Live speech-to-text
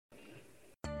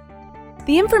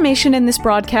The information in this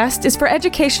broadcast is for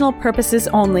educational purposes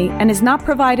only and is not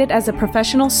provided as a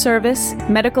professional service,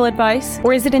 medical advice,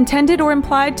 or is it intended or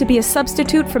implied to be a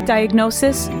substitute for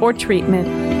diagnosis or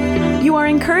treatment. You are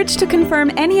encouraged to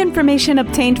confirm any information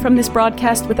obtained from this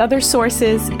broadcast with other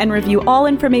sources and review all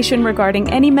information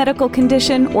regarding any medical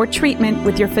condition or treatment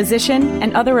with your physician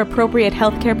and other appropriate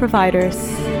healthcare providers.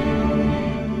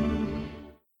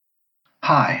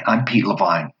 Hi, I'm Pete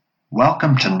Levine.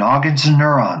 Welcome to Noggins and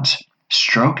Neurons,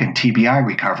 Stroke and TBI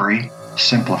Recovery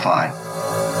Simplified.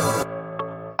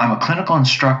 I'm a clinical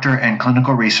instructor and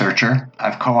clinical researcher.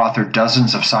 I've co-authored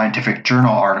dozens of scientific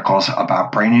journal articles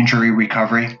about brain injury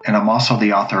recovery, and I'm also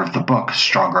the author of the book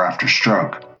Stronger After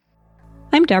Stroke.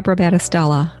 I'm Deborah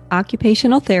Battistella,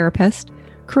 occupational therapist,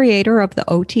 creator of the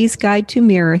OT's Guide to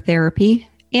Mirror Therapy,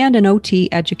 and an OT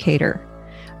educator.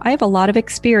 I have a lot of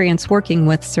experience working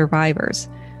with survivors.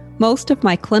 Most of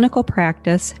my clinical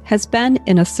practice has been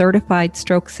in a certified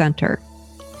stroke center.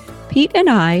 Pete and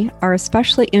I are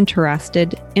especially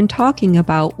interested in talking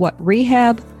about what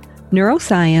rehab,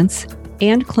 neuroscience,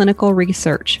 and clinical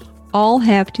research all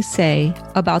have to say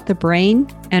about the brain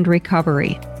and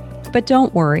recovery. But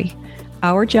don't worry,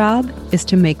 our job is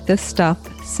to make this stuff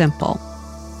simple.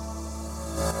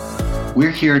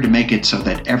 We're here to make it so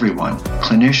that everyone,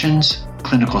 clinicians,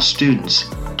 clinical students,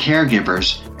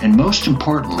 caregivers, and most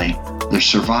importantly, the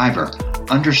survivor,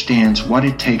 understands what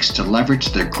it takes to leverage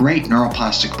their great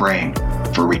neuroplastic brain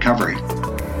for recovery.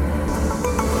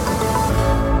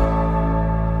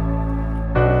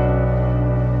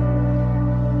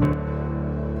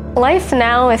 Life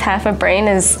now with half a brain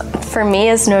is, for me,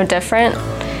 is no different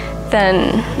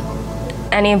than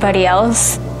anybody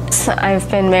else. I've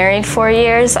been married 4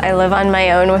 years. I live on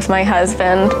my own with my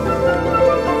husband.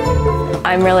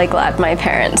 I'm really glad my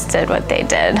parents did what they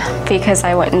did because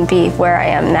I wouldn't be where I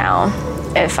am now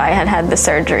if I had had the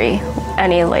surgery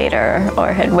any later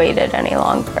or had waited any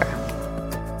longer.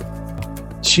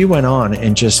 She went on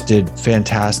and just did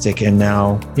fantastic. And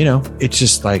now, it's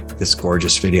just like this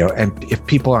gorgeous video. And if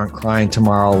people aren't crying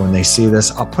tomorrow when they see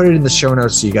this, I'll put it in the show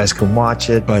notes so you guys can watch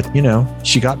it. But,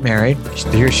 she got married.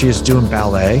 Here she is doing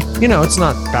ballet. It's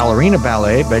not ballerina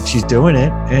ballet, but she's doing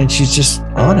it and she's just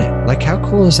on it. Like, how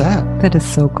cool is that? That is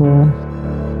so cool.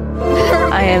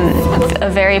 I am a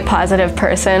very positive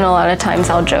person. A lot of times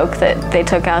I'll joke that they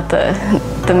took out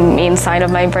the mean side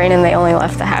of my brain and they only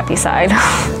left the happy side.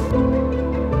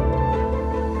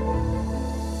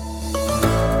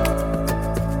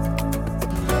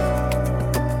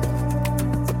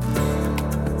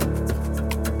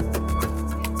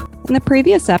 In the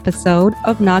previous episode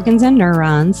of Noggins and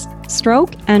Neurons,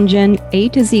 Stroke Engine A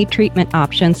to Z treatment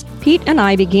options, Pete and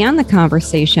I began the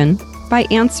conversation by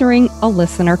answering a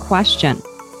listener question.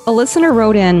 A listener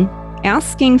wrote in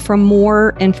asking for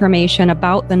more information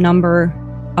about the number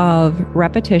of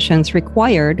repetitions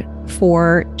required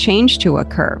for change to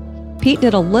occur. Pete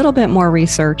did a little bit more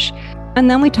research,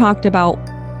 and then we talked about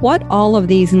what all of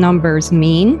these numbers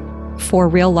mean for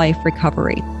real-life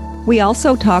recovery. We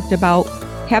also talked about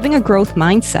having a growth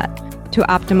mindset to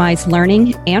optimize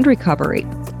learning and recovery.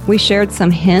 We shared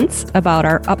some hints about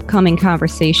our upcoming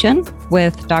conversation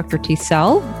with Dr.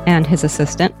 Teasell and his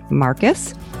assistant,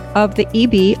 Marcus, of the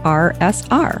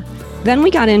EBRSR. Then we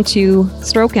got into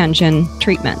stroke engine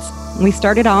treatments. We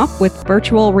started off with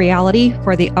virtual reality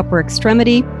for the upper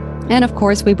extremity, and of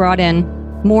course we brought in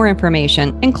more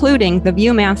information, including the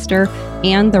Viewmaster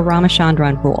and the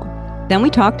Ramachandran rule. Then we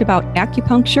talked about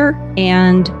acupuncture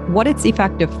and what it's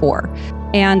effective for.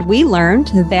 And we learned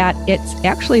that it's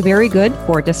actually very good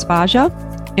for dysphagia,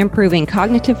 improving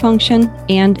cognitive function,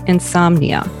 and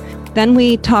insomnia. Then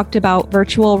we talked about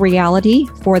virtual reality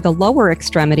for the lower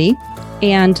extremity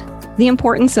and the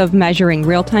importance of measuring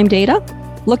real-time data,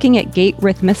 looking at gait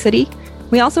rhythmicity.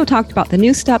 We also talked about the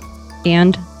new step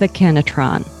and the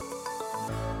kinetron.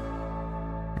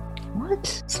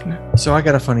 What? So I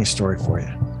got a funny story for you.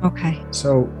 Okay.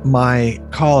 So my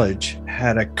college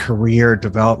had a career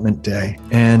development day,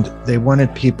 and they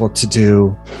wanted people to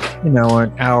do, an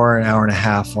hour and a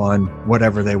half on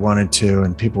whatever they wanted to.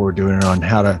 And people were doing it on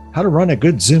how to run a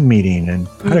good Zoom meeting and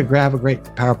how to grab a great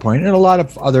PowerPoint and a lot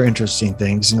of other interesting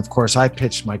things. And of course, I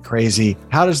pitched my crazy,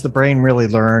 how does the brain really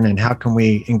learn and how can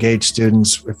we engage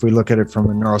students if we look at it from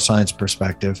a neuroscience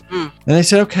perspective? And they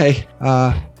said, okay,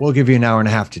 we'll give you an hour and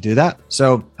a half to do that.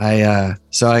 So I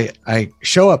So I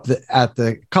show up at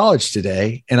the college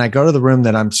today, and I go to the room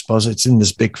that it's in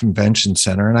this big convention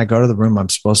center, and I go to the room I'm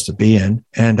supposed to be in,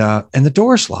 and the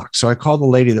door's locked. So I call the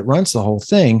lady that runs the whole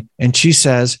thing, and she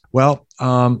says, well,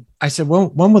 I said,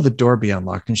 when will the door be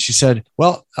unlocked? And she said,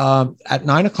 well, at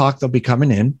 9:00, they'll be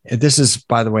coming in. This is,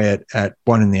 by the way, at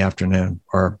 1 in the afternoon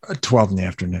or 12 in the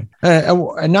afternoon. At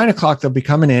 9:00, they'll be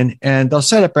coming in and they'll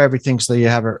set up everything so you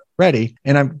have it ready.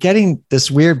 And I'm getting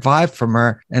this weird vibe from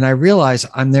her. And I realize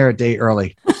I'm there a day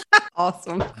early.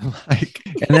 Awesome.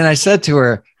 And then I said to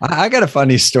her, I got a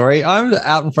funny story. I'm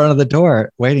out in front of the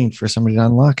door waiting for somebody to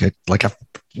unlock it like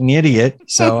an idiot.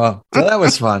 So that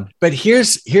was fun. But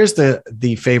here's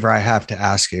the favor I have to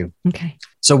ask you. Okay.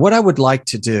 So what I would like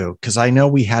to do, because I know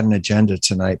we had an agenda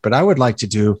tonight, but I would like to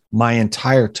do my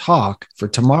entire talk for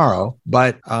tomorrow,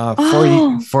 but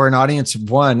for an audience of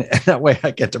one, and that way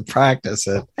I get to practice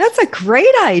it. That's a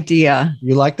great idea.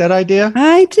 You like that idea?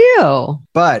 I do.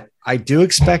 But I do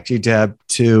expect you, Deb,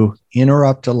 to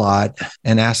interrupt a lot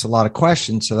and ask a lot of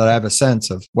questions so that I have a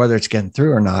sense of whether it's getting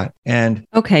through or not. And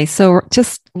okay, so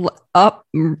just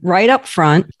right up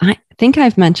front, I think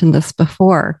I've mentioned this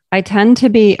before. I tend to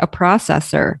be a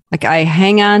processor. Like I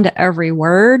hang on to every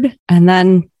word, and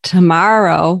then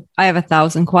tomorrow I have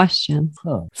 1,000 questions.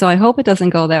 Huh. So I hope it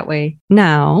doesn't go that way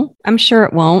now. I'm sure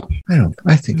it won't.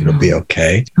 I think it'll be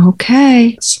okay.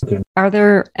 Okay. Are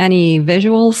there any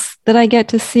visuals that I get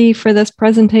to see for this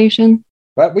presentation?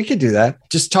 But we could do that.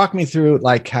 Just talk me through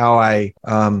like how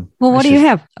well, what do you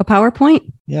have? A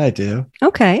PowerPoint? Yeah, I do.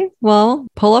 Okay. Well,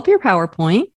 pull up your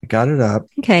PowerPoint. I got it up.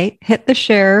 Okay. Hit the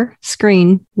share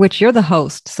screen, which you're the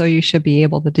host, so you should be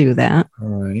able to do that. All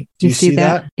right. Do you see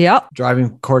that? Yep.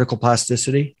 Driving cortical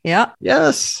plasticity? Yep.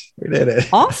 Yes, we did it.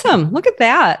 Awesome. Look at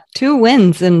that. 2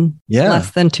 wins in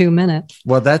less than 2 minutes.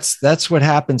 Well, that's what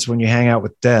happens when you hang out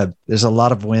with Deb. There's a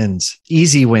lot of wins,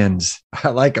 easy wins. I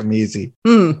like them easy.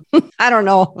 I don't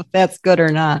know if that's good or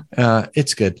not.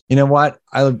 It's good. You know what?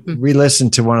 I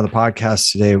re-listened to one of the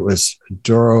podcasts today. It was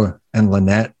Doro and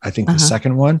Lynette, I think the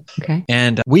second one. Okay.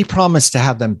 And we promised to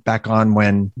have them back on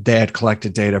when they had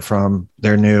collected data from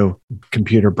their new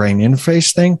computer brain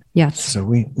interface thing. Yes. So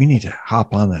we need to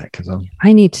hop on that because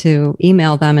I need to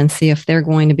email them and see if they're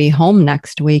going to be home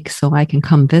next week so I can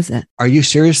come visit. Are you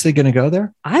seriously going to go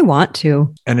there? I want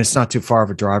to. And it's not too far of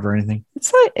a drive or anything?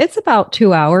 It's about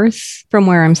 2 hours from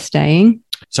where I'm staying.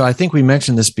 So I think we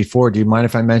mentioned this before. Do you mind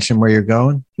if I mention where you're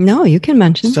going? No, you can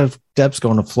mention. So Deb's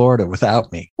going to Florida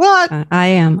without me. What? I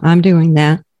am. I'm doing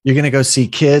that. You're going to go see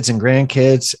kids and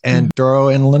grandkids and Doro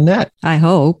and Lynette. I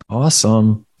hope.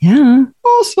 Awesome. Yeah.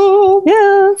 Awesome.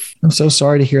 Yes. I'm so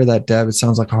sorry to hear that, Deb. It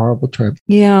sounds like a horrible trip.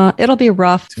 Yeah, it'll be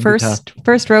rough.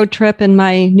 First road trip in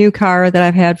my new car that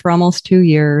I've had for almost 2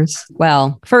 years.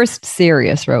 Well, first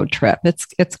serious road trip.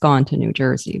 It's gone to New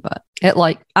Jersey, but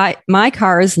my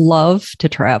cars love to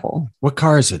travel. What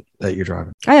car is it that you're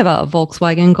driving? I have a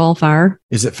Volkswagen Golf R.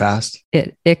 Is it fast?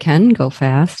 It can go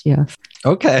fast, yes.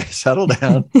 Okay, settle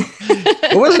down.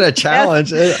 It wasn't a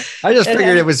challenge. I just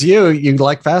figured it was you. You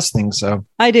like fast things, so.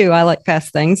 I do. I like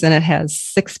fast things, and it has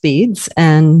 6 speeds,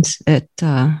 and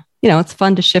it's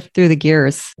fun to shift through the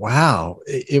gears. Wow.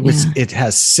 It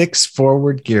has 6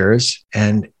 forward gears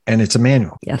and it's a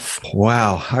manual. Yes.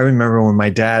 Wow. I remember when my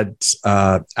dad's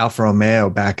Alfa Romeo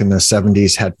back in the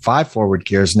 70s had 5 forward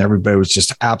gears and everybody was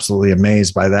just absolutely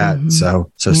amazed by that. Mm-hmm.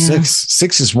 So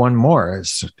 6 is one more.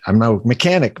 I'm no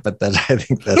mechanic, but I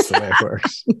think that's the way it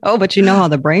works. Oh, but you know how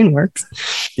the brain works.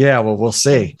 Yeah, well, we'll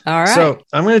see. All right. So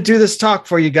I'm going to do this talk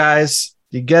for you guys.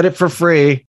 You get it for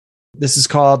free. This is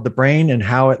called The Brain and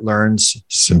How It Learns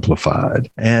Simplified.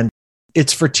 And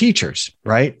it's for teachers,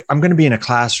 right? I'm going to be in a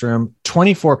classroom.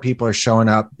 24 people are showing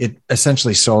up. It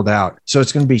essentially sold out. So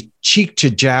it's going to be cheek to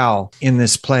jowl in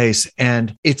this place.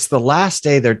 And it's the last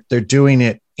day they're doing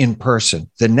it in person.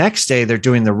 The next day, they're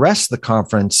doing the rest of the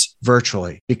conference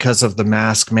virtually because of the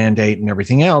mask mandate and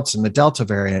everything else and the Delta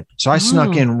variant. So I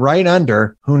snuck in right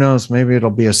under, who knows, maybe it'll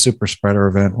be a super spreader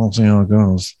event. We'll see how it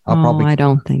goes. I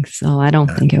don't think so. I don't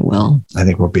think it will. I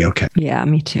think we'll be okay. Yeah,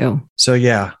 me too. So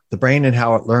yeah, The Brain and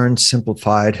How It Learns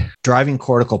Simplified, Driving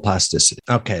Cortical Plasticity.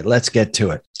 Okay, let's get to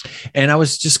it. And I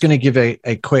was just going to give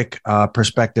a quick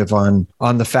perspective on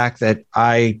the fact that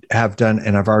I have done,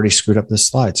 and I've already screwed up this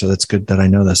slide, so that's good that I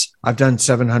know this. I've done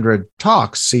 700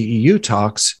 talks, CEU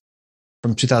talks,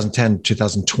 from 2010 to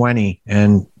 2020.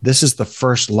 And this is the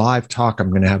first live talk I'm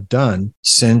going to have done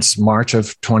since March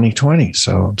of 2020.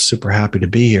 So I'm super happy to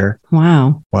be here.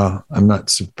 Wow. Well, I'm not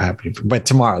super happy, but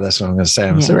tomorrow, that's what I'm going to say.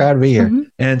 I'm super happy to be here. Mm-hmm.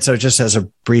 And so just as a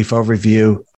brief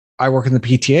overview, I work in the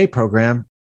PTA program.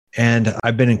 And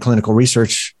I've been in clinical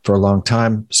research for a long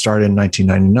time. Started in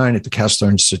 1999 at the Kessler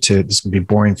Institute. This is going to be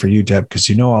boring for you, Deb, because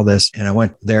you know all this. And I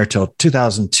went there till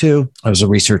 2002. I was a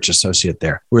research associate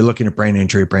there. We were looking at brain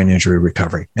injury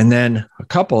recovery. And then a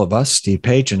couple of us, Steve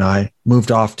Page and I,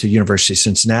 moved off to University of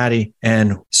Cincinnati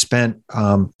and spent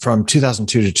from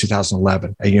 2002 to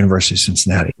 2011 at University of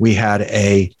Cincinnati. We had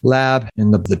a lab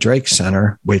in the Drake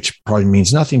Center, which probably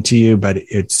means nothing to you, but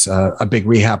it's a big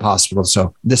rehab hospital.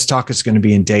 So this talk is going to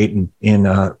be in Dayton.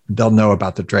 They'll know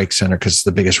about the Drake Center because it's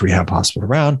the biggest rehab hospital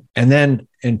around. And then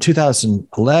in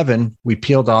 2011, we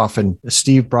peeled off and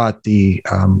Steve brought the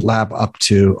lab up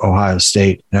to Ohio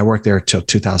State. And I worked there till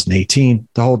 2018,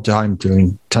 the whole time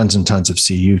doing tons and tons of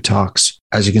CU talks.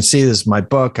 As you can see, this is my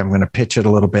book. I'm going to pitch it a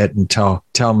little bit and tell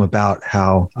them about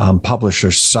how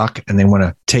publishers suck and they want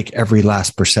to take every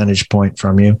last percentage point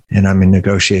from you. And I'm in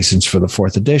negotiations for the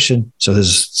 4th edition. So this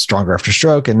is Stronger After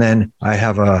Stroke. And then I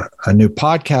have a new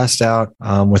podcast out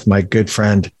with my good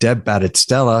friend, Deb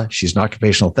Battistella. She's an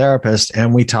occupational therapist.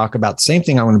 And we talk about the same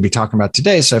thing I'm going to be talking about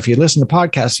today. So if you listen to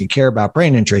podcasts, you care about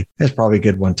brain injury, that's probably a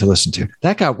good one to listen to.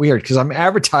 That got weird because I'm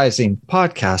advertising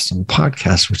podcasts on the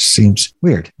podcast, which seems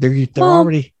weird.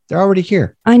 They're already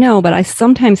here. I know, but I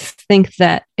sometimes think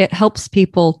that it helps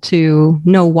people to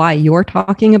know why you're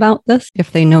talking about this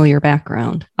if they know your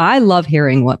background. I love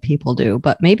hearing what people do,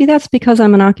 but maybe that's because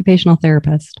I'm an occupational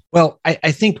therapist. Well,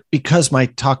 I think because my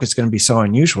talk is going to be so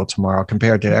unusual tomorrow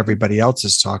compared to everybody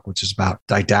else's talk, which is about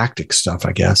didactic stuff,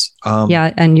 I guess.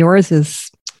 Yeah, and yours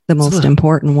is the most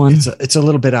important one. It's a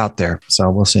little bit out there, so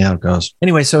we'll see how it goes.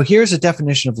 Anyway, so here's a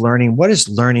definition of learning. What is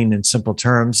learning in simple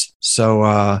terms?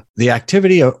 So the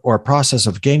activity or process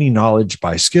of gaining knowledge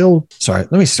by skill. Sorry,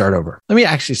 let me start over. Let me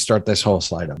actually start this whole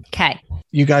slide up. Okay.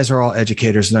 You guys are all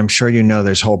educators, and I'm sure you know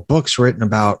there's whole books written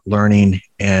about learning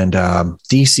and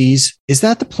theses. Is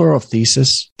that the plural of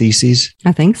thesis? Theses?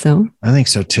 I think so. I think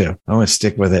so too. I'm going to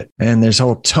stick with it. And there's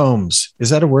whole tomes.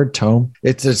 Is that a word, tome?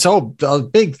 It's a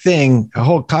big thing, a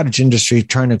whole cottage industry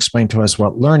trying to explain to us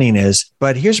what learning is.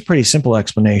 But here's a pretty simple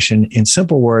explanation. In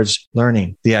simple words,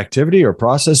 learning, the activity or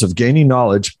process of gaining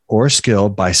knowledge or skill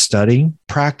by studying,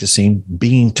 practicing,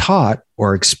 being taught,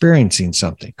 or experiencing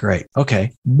something. Great.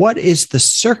 Okay. What is the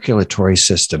circulatory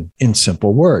system in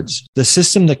simple words? The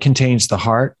system that contains the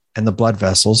heart and the blood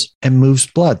vessels and moves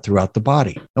blood throughout the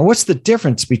body. Now, what's the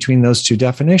difference between those two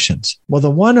definitions? Well,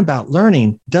 the one about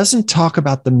learning doesn't talk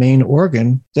about the main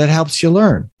organ that helps you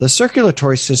learn. The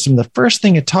circulatory system, the first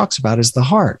thing it talks about is the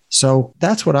heart. So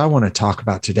that's what I want to talk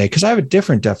about today because I have a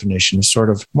different definition, a sort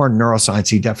of more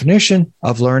neuroscience-y definition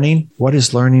of learning. What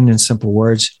is learning in simple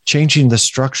words? Changing the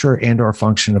structure and or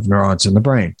function of neurons in the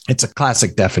brain. It's a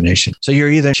classic definition. So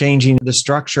you're either changing the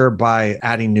structure by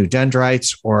adding new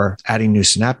dendrites or adding new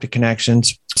synaptic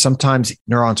connections. Sometimes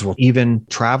neurons will even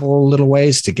travel a little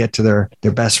ways to get to their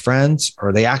best friends,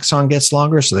 or the axon gets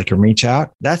longer so they can reach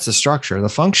out. That's the structure. The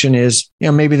function is,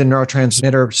 maybe the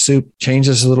neurotransmitter soup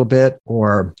changes a little bit,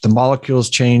 or the molecules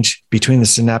change between the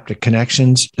synaptic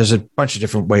connections. There's a bunch of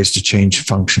different ways to change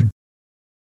function.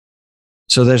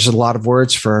 So there's a lot of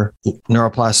words for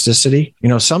neuroplasticity.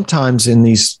 Sometimes in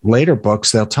these later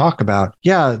books, they'll talk about,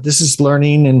 this is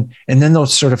learning. And then they'll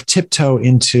sort of tiptoe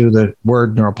into the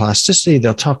word neuroplasticity.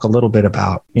 They'll talk a little bit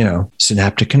about,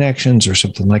 synaptic connections or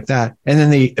something like that. And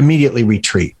then they immediately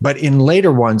retreat. But in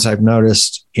later ones, I've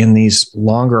noticed in these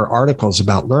longer articles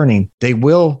about learning, they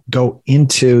will go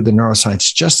into the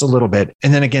neuroscience just a little bit.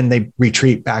 And then again, they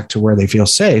retreat back to where they feel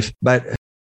safe. But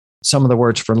some of the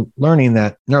words for learning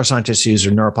that neuroscientists use are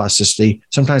neuroplasticity.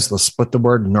 Sometimes they'll split the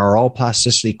word neural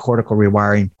plasticity, cortical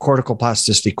rewiring, cortical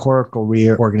plasticity, cortical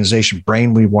reorganization,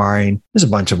 brain rewiring. There's a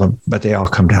bunch of them, but they all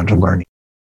come down to learning.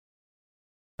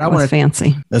 That's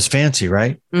fancy. That's fancy,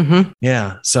 right? Mm-hmm.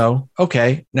 Yeah. So,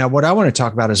 okay. Now, what I want to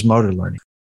talk about is motor learning.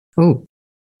 Oh.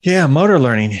 Yeah, motor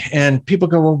learning. And people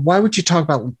go, well, why would you talk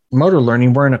about motor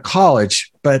learning? We're in a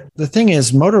college. But the thing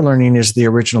is, motor learning is the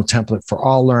original template for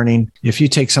all learning. If you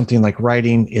take something like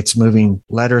writing, it's moving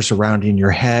letters around in your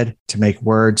head to make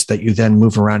words that you then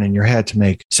move around in your head to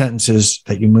make sentences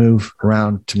that you move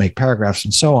around to make paragraphs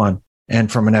and so on.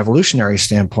 And from an evolutionary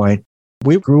standpoint,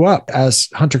 we grew up as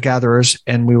hunter-gatherers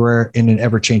and we were in an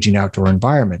ever-changing outdoor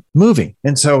environment, moving.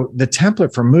 And so the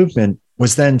template for movement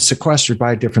was then sequestered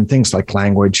by different things like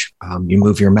language. You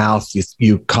move your mouth,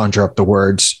 you conjure up the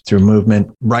words through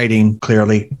movement, writing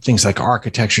clearly, things like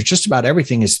architecture. Just about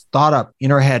everything is thought up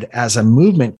in our head as a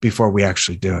movement before we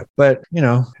actually do it. But,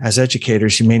 as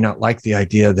educators, you may not like the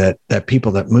idea that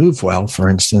people that move well, for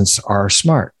instance, are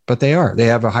smart. but they are. They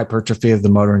have a hypertrophy of the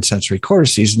motor and sensory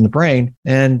cortices in the brain.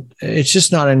 And it's just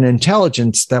not an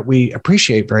intelligence that we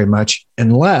appreciate very much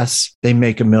unless they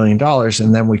make $1 million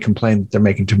and then we complain that they're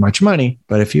making too much money.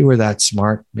 But if you were that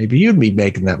smart, maybe you'd be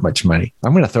making that much money.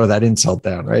 I'm going to throw that insult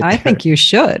down, right? I think you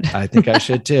should. I think I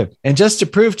should too. And just to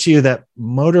prove to you that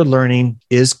motor learning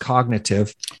is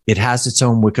cognitive, it has its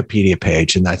own Wikipedia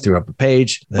page. And I threw up a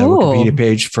page, the Wikipedia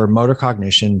page for motor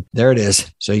cognition. There it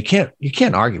is. So you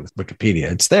can't argue with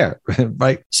Wikipedia. It's there,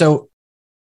 right? So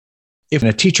if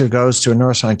a teacher goes to a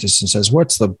neuroscientist and says,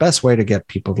 what's the best way to get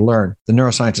people to learn? The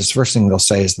neuroscientist, first thing they'll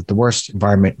say is that the worst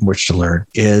environment in which to learn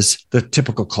is the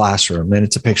typical classroom. And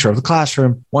it's a picture of the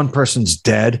classroom. One person's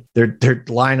dead. They're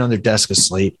lying on their desk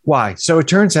asleep. Why? So it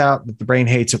turns out that the brain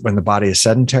hates it when the body is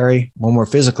sedentary. When we're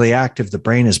physically active, the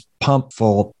brain is pumped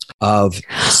full of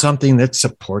something that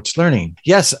supports learning.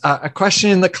 Yes, a question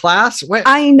in the class. What?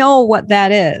 I know what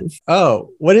that is.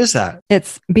 Oh, what is that?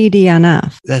 It's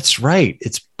BDNF. That's right.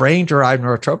 It's brain-derived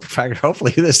neurotropic factor.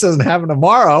 Hopefully this doesn't happen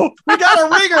tomorrow. We got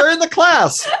a ringer in the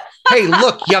class. Hey,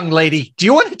 look, young lady, do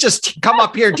you want to just come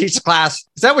up here and teach the class?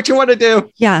 Is that what you want to do?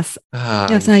 Yes.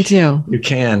 Yes, I do. You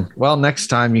can. Well, next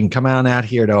time you can come on out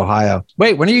here to Ohio.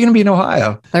 Wait, when are you going to be in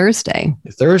Ohio? Thursday.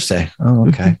 Thursday. Oh,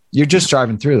 okay. Mm-hmm. You're just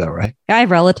driving through though, right? I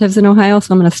have relatives in Ohio,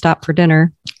 so I'm going to stop for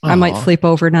dinner. I might sleep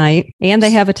overnight. And they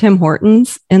have a Tim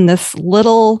Hortons in this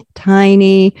little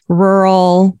tiny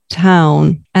rural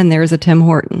town. And there's a Tim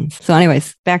Hortons. So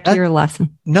anyways, back to your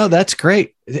lesson. No, that's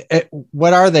great.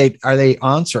 What are they? Are they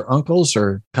aunts or uncles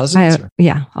or cousins?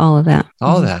 Yeah, all of that.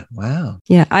 All of that. Wow.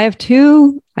 Yeah, I have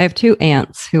two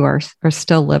aunts who are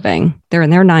still living. They're in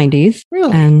their 90s.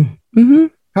 Really? And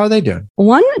how are they doing?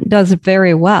 One does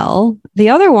very well. The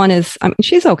other one is,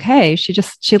 she's okay.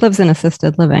 She lives in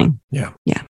assisted living. Yeah.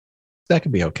 Yeah. That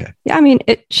could be okay. Yeah,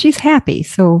 she's happy.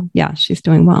 So yeah, she's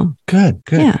doing well. Good.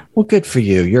 Yeah. Well, good for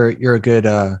you. You're a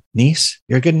good niece.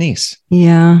 You're a good niece.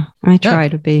 Yeah, I try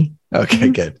to be. Okay,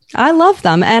 good. I love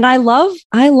them, and I love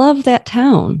that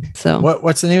town. So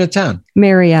what's the name of the town?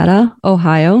 Marietta,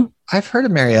 Ohio. I've heard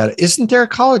of Marietta. Isn't there a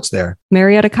college there?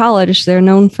 Marietta College. They're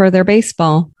known for their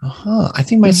baseball. I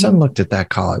think my son looked at that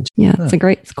college. Yeah, it's a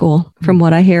great school from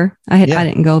what I hear. I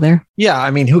didn't go there. Yeah,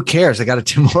 who cares? I got a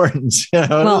Tim Hortons.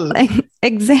 Well,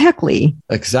 exactly.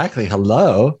 Exactly.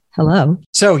 Hello.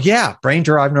 So yeah,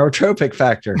 brain-derived neurotropic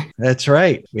factor. That's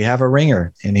right. We have a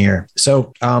ringer in here.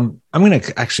 So I'm going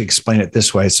to actually explain it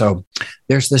this way. So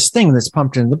there's this thing that's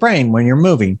pumped into the brain when you're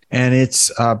moving, and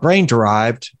it's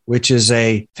brain-derived, which is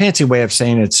a fancy way of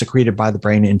saying it's secreted by the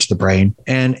brain into the brain.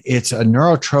 And it's a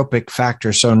neurotropic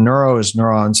factor. So neuro is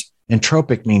neurons. And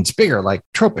tropic means bigger, like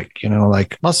tropic,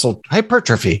 like muscle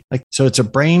hypertrophy. So it's a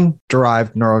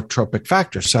brain-derived neurotropic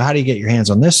factor. So how do you get your hands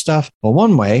on this stuff? Well,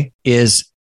 one way is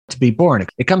to be born.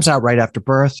 It comes out right after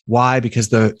birth. Why? Because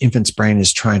the infant's brain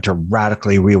is trying to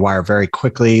radically rewire very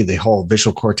quickly. The whole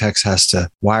visual cortex has to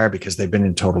wire because they've been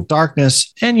in total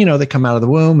darkness. And, they come out of the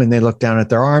womb and they look down at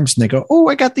their arms and they go, oh,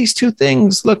 I got these two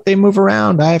things. Look, they move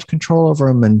around. I have control over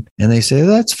them. And they say,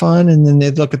 that's fun. And then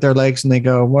they look at their legs and they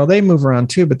go, well, they move around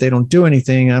too, but they don't do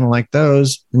anything. I don't like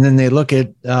those. And then they look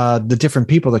at the different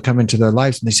people that come into their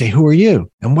lives and they say, who are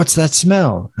you? And what's that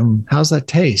smell? And how's that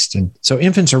taste? And so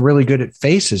infants are really good at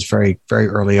faces very, very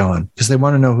early on because they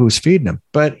want to know who's feeding them.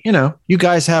 But, you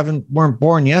guys weren't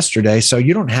born yesterday, so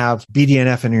you don't have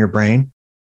BDNF in your brain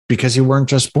because you weren't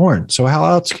just born. So how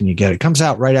else can you get it? It comes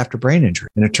out right after brain injury.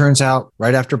 And it turns out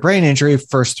right after brain injury,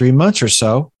 first 3 months or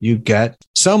so, you get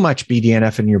so much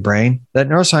BDNF in your brain that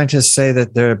neuroscientists say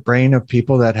that the brain of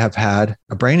people that have had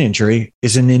a brain injury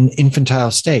is in an infantile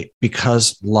state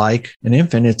because like an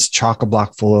infant, it's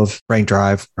chock-a-block full of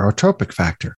brain-derived neurotropic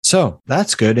factor. So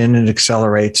that's good. And it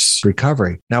accelerates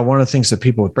recovery. Now, one of the things that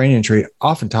people with brain injury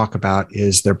often talk about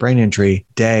is their brain injury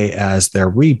day as their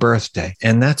rebirth day.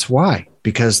 And that's why.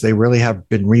 Because they really have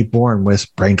been reborn with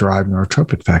brain-derived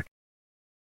neurotropic factor.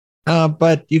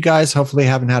 But you guys hopefully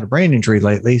haven't had a brain injury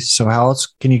lately. So how else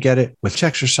can you get it? With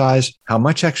exercise. How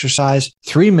much exercise?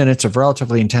 3 minutes of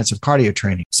relatively intensive cardio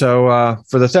training. So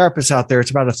for the therapists out there,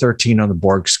 it's about a 13 on the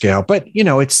Borg scale. But,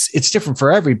 it's different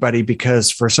for everybody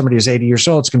because for somebody who's 80 years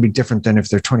old, it's going to be different than if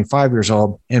they're 25 years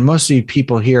old. And most of you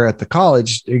people here at the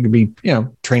college, you're going to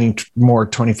be, training more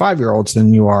 25-year-olds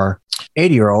than you are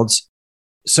 80-year-olds.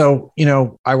 So,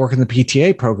 I work in the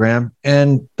PTA program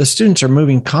and the students are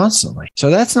moving constantly. So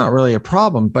that's not really a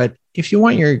problem. But if you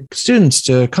want your students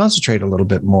to concentrate a little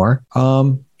bit more,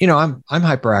 I'm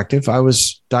hyperactive. I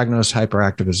was diagnosed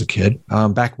hyperactive as a kid.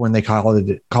 Back when they called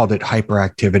it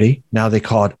hyperactivity. Now they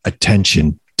call it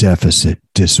attention deficit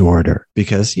disorder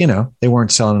because, they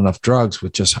weren't selling enough drugs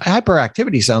with just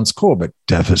hyperactivity sounds cool, but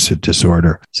deficit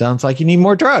disorder sounds like you need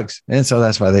more drugs. And so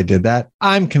that's why they did that.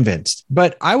 I'm convinced.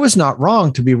 But I was not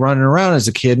wrong to be running around as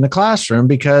a kid in the classroom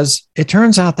because it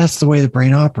turns out that's the way the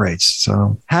brain operates.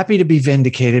 So happy to be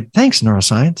vindicated. Thanks,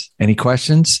 neuroscience. Any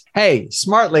questions? Hey,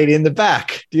 smart lady in the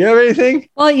back. Do you have anything?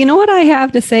 Well, you know what I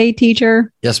have to say,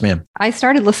 teacher? Yes, ma'am. I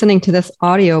started listening to this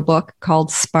audiobook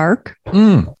called Spark.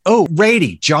 Oh,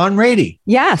 Rady, John Rady.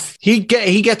 Yes. He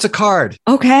gets a card.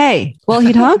 Okay. Well,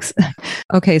 he talks.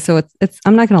 Okay. So it's,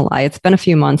 I'm not going to lie. It's been a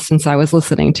few months since I was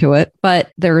listening to it,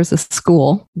 but there is a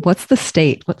school. What's the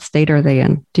state? What state are they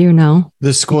in? Do you know?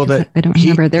 The school because I don't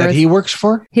remember. He works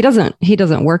for? He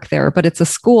doesn't work there, but it's a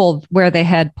school where they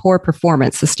had poor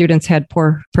performance. The students had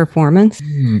poor performance.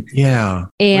 Yeah.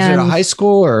 And was it a high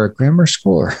school or a grammar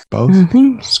school or both? I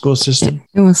think school system.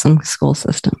 it was some school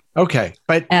system. Okay.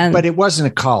 But it wasn't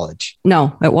a college.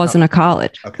 No, it wasn't a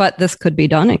college, Okay. but this could be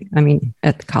done. I mean,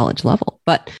 at the college level,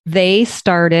 but they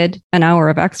started an hour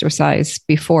of exercise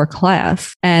before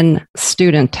class and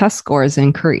student test scores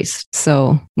increased.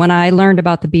 So when I learned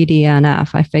about the BDNF,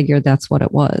 I figured that's what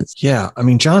it was. Yeah. I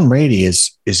mean, John Rady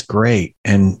is great.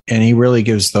 And he really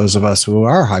gives those of us who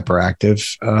are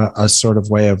hyperactive a sort of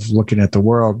way of looking at the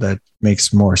world that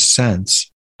makes more sense.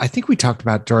 I think we talked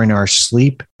about during our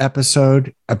sleep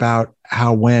episode about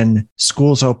how when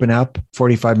schools open up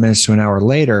 45 minutes to an hour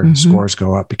later, scores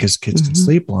go up because kids can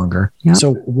sleep longer. Yep.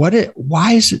 So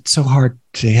why is it so hard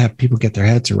to have people get their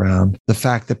heads around the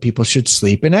fact that people should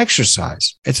sleep and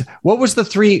exercise? What was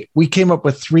we came up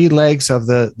with 3 legs of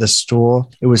the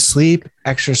stool. It was sleep,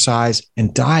 exercise,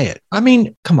 and diet. I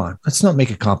mean, come on, let's not make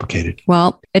it complicated.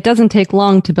 Well, it doesn't take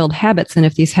long to build habits. And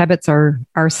if these habits are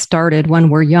started when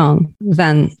we're young,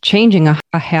 then changing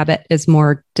a habit is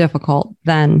more difficult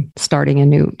than starting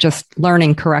just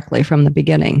learning correctly from the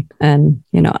beginning. And,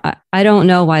 I don't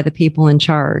know why the people in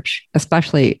charge,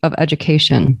 especially of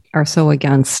education, are so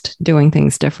against doing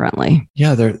things differently.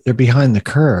 Yeah, they're behind the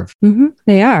curve.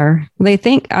 They are. They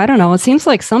think, I don't know, it seems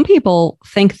like some people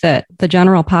think that the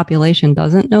general population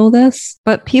doesn't know this,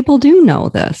 but people do know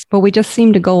this, but we just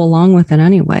seem to go along with it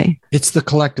anyway. It's the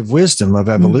collective wisdom of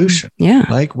evolution. Yeah.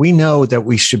 Like we know that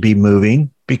we should be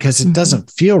moving because it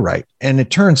doesn't feel right. And it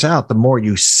turns out the more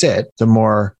you sit, the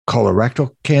more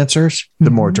colorectal cancers, the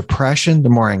more depression, the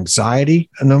more anxiety,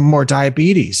 and the more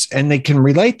diabetes. And they can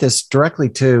relate this directly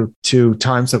to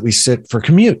times that we sit for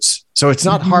commutes. So it's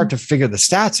not hard to figure the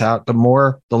stats out.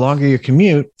 The longer you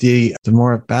commute, the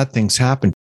more bad things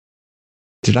happen.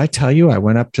 Did I tell you I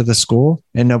went up to the school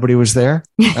and nobody was there?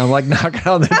 I'm like knocking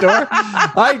on the door.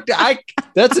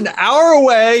 That's an hour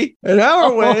away, and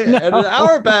an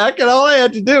hour back. And all I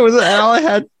had to do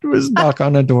was knock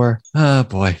on the door. Oh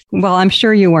boy. Well, I'm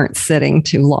sure you weren't sitting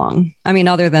too long. I mean,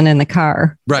 other than in the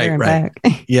car. Right.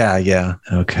 Yeah.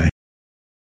 Okay.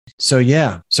 So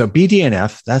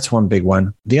BDNF, that's one big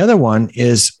one. The other one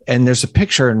is, and there's a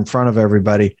picture in front of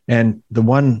everybody, and the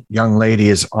one young lady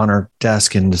is on her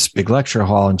desk in this big lecture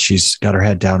hall, and she's got her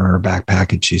head down on her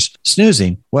backpack and she's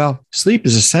snoozing. Well, sleep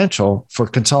is essential for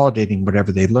consolidating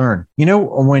whatever they learn.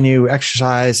 When you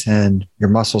exercise and your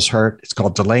muscles hurt, it's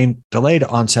called delayed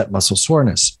onset muscle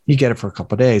soreness. You get it for a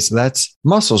couple of days. So that's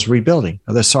muscles rebuilding.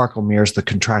 The sarcomeres, the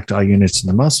contractile units in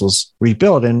the muscles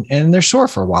rebuild, and they're sore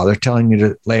for a while. They're telling you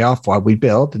to lay off while we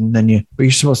build, and then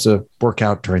you're supposed to work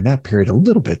out during that period a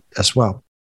little bit as well.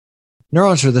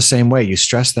 Neurons are the same way. You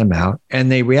stress them out,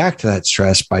 and they react to that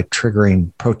stress by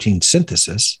triggering protein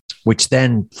synthesis, which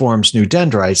then forms new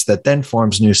dendrites that then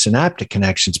forms new synaptic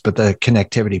connections. But the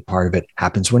connectivity part of it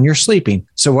happens when you're sleeping.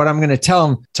 So what I'm going to tell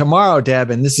them tomorrow, Deb,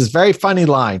 and this is a very funny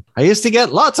line. I used to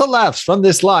get lots of laughs from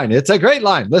this line. It's a great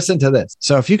line. Listen to this.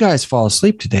 So if you guys fall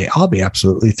asleep today, I'll be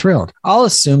absolutely thrilled. I'll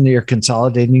assume that you're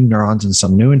consolidating neurons in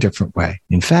some new and different way.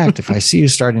 In fact, if I see you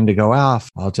starting to go off,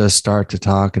 I'll just start to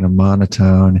talk in a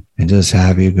monotone and just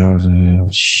have you go,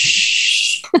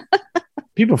 shh.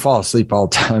 People fall asleep all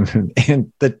the time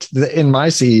in my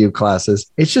CEU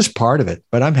classes. It's just part of it,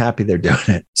 but I'm happy they're doing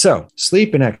it. So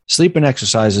sleep and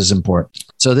exercise is important.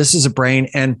 So this is a brain,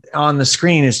 and on the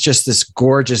screen is just this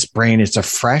gorgeous brain. It's a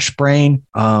fresh brain.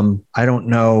 I don't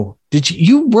know.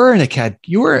 You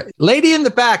were lady in the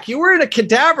back. You were in a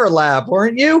cadaver lab,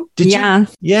 weren't you?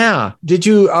 Yeah. Did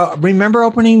you remember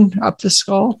opening up the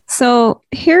skull? So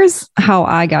here's how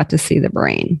I got to see the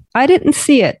brain. I didn't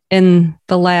see it in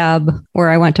the lab where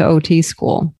I went to OT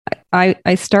school.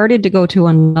 I started to go to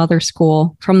another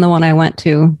school from the one I went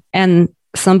to, and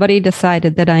somebody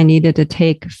decided that I needed to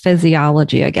take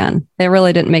physiology again. It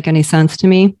really didn't make any sense to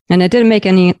me. And it didn't make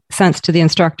any sense to the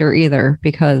instructor either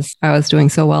because I was doing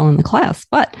so well in the class.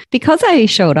 But because I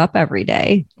showed up every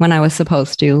day when I was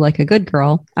supposed to, like a good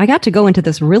girl, I got to go into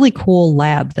this really cool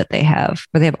lab that they have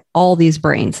where they have all these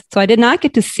brains. So I did not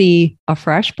get to see a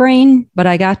fresh brain, but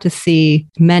I got to see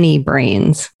many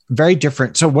brains. Very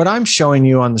different. So what I'm showing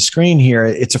you on the screen here,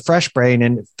 it's a fresh brain.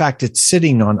 And in fact, it's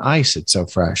sitting on ice. It's so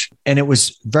fresh. And it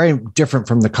was very different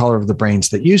from the color of the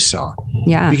brains that you saw.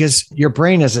 Yeah. Because your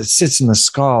brain, as it sits in the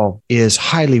skull, is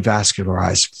highly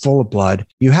vascularized, full of blood.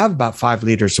 You have about 5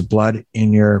 liters of blood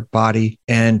in your body,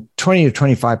 and 20 to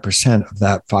 25% of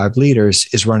that 5 liters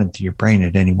is running through your brain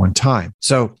at any one time.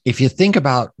 So if you think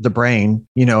about the brain,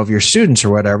 of your students or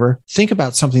whatever, think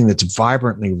about something that's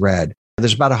vibrantly red.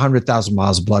 There's about 100,000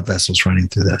 miles of blood vessels running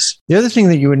through this. The other thing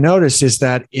that you would notice is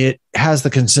that it has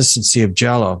the consistency of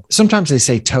Jell-O. Sometimes they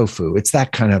say tofu. It's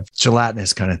that kind of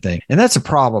gelatinous kind of thing. And that's a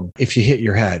problem if you hit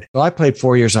your head. Well, I played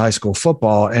 4 years of high school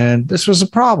football, and this was a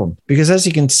problem because as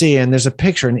you can see, and there's a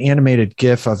picture, an animated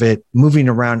GIF of it moving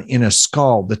around in a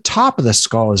skull. The top of the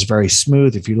skull is very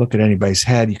smooth. If you look at anybody's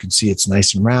head, you can see it's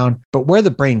nice and round. But where the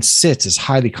brain sits is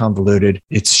highly convoluted.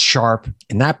 It's sharp.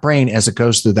 And that brain, as it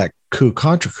goes through that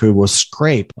contra coup, will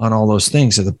scrape on all those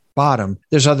things at the bottom.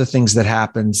 There's other things that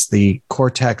happens. The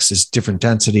cortex is different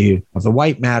density of the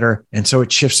white matter. And so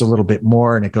it shifts a little bit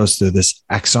more and it goes through this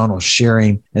axonal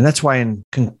shearing. And that's why in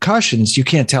concussions, you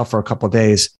can't tell for a couple of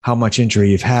days how much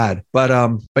injury you've had. But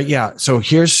yeah, so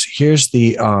here's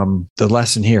the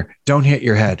lesson here. Don't hit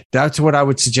your head. That's what I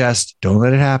would suggest. Don't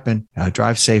let it happen.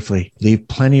 Drive safely. Leave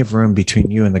plenty of room between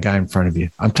you and the guy in front of you.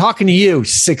 I'm talking to you,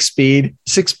 six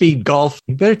speed Gulf.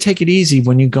 You better take it easy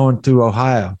when you're going through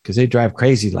Ohio because they drive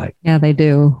crazy like. Yeah, they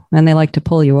do. And they like to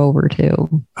pull you over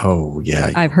too. Oh,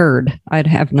 yeah. I've heard. I'd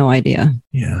have no idea.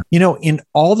 Yeah. In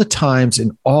all the times,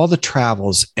 in all the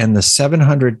travels and the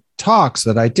 700 talks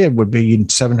that I did would be in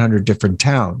 700 different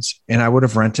towns. And I would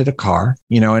have rented a car,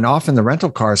 and often the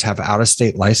rental cars have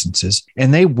out-of-state licenses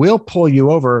and they will pull you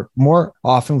over more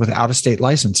often with out-of-state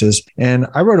licenses. And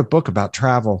I wrote a book about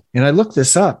travel and I looked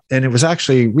this up and it was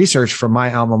actually research from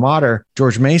my alma mater,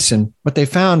 George Mason. What they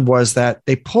found was that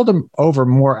they pulled them over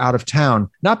more out of town,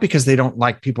 not because they don't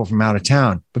like people from out of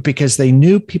town, but because they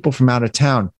knew people from out of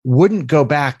town wouldn't go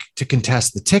back to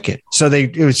contest the ticket. So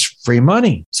it was free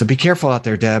money. So be careful out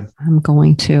there, Deb. I'm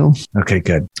going to. Okay,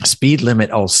 good. Speed limit,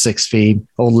 6 feet,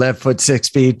 left foot 6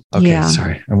 feet. Okay, yeah.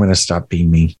 Sorry. I'm going to stop being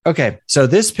mean. Okay, so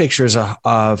this picture is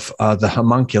of the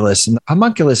homunculus. And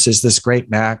homunculus is this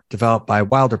great map developed by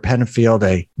Wilder Penfield,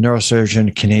 a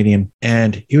neurosurgeon, Canadian.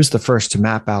 And he was the first to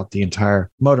map out the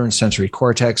entire motor and sensory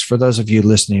cortex. For those of you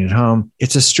listening at home,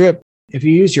 it's a strip. If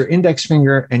you use your index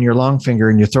finger and your long finger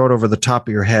and you throw it over the top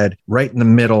of your head, right in the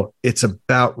middle, it's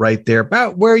about right there,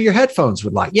 about where your headphones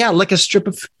would lie. Yeah, like a strip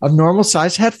of normal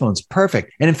size headphones.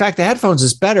 Perfect. And in fact, the headphones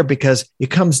is better because it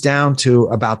comes down to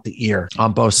about the ear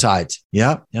on both sides.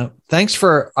 Yep. Thanks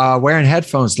for wearing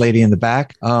headphones, lady in the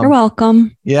back. You're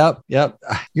welcome. Yep.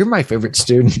 You're my favorite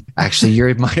student. Actually,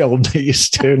 you're my oldest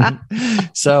student.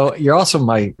 So you're also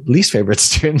my least favorite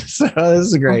student. So this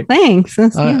is great. Well, thanks.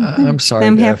 I'm sorry.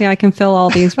 I'm happy I can fill all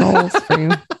these roles for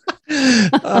you.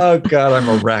 Oh, God, I'm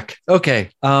a wreck. Okay.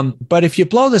 But if you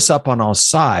blow this up on all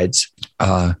sides,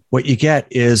 what you get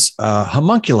is a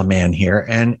homuncular man here.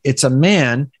 And it's a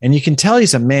man, and you can tell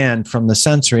he's a man from the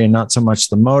sensory and not so much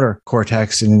the motor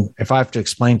cortex. And if I have to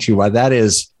explain to you why that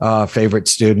is a favorite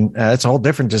student, it's a whole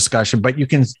different discussion. But you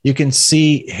can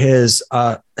see his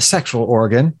sexual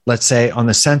organ, let's say, on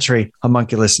the sensory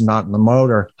homunculus, not in the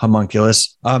motor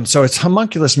homunculus. So it's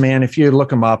homunculus man. If you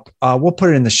look him up, we'll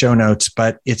put it in the show notes,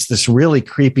 but it's this really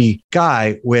creepy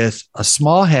guy with a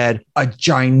small head, a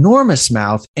ginormous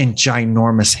mouth, and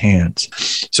ginormous hands.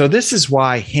 So this is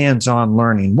why hands-on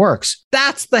learning works.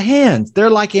 That's the hands. They're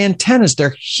like antennas.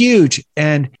 They're huge.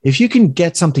 And if you can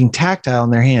get something tactile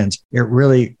in their hands, it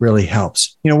really, really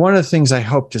helps. One of the things I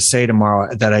hope to say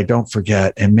tomorrow that I don't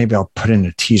forget, and maybe I'll put in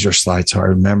a teaser slide so I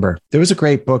remember. There was a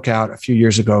great book out a few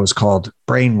years ago. It was called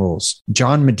Brain Rules.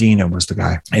 John Medina was the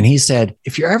guy. And he said,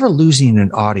 if you're ever losing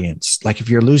an audience, like if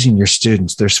you're losing your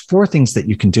students, there's 4 things that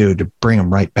you can do to bring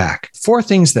them right back. 4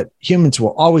 things that humans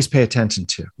will always pay attention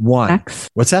to. 1. Sex.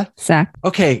 What's that? Sex.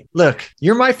 Okay, look,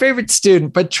 you're my favorite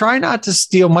student, but try not to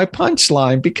steal my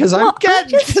punchline because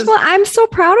I'm so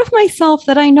proud of myself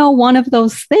that I know one of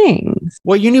those things. things.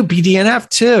 Well, you knew BDNF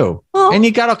too. Oh. And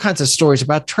you got all kinds of stories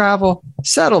about travel.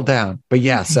 Settle down. But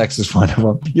yeah, sex is one of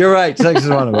them. You're right. Sex is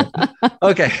one of them.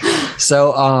 Okay.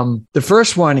 So the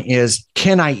first one is,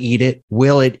 can I eat it?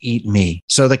 Will it eat me?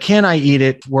 So the can I eat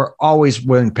it? We're always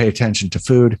willing to pay attention to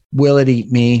food. Will it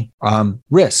eat me?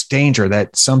 Risk, danger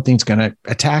that something's going to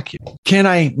attack you. Can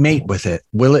I mate with it?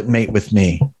 Will it mate with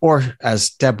me? Or as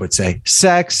Deb would say,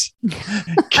 sex.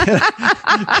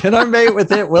 Can I mate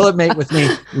with it? Will it mate with me?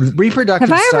 Reproductive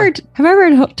Have I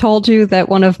ever told you that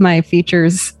one of my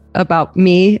features about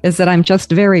me is that I'm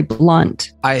just very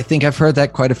blunt? I think I've heard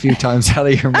that quite a few times out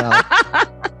of your mouth.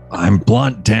 I'm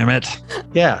blunt, damn it.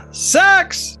 Yeah.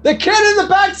 Sex. The kid in the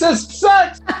back says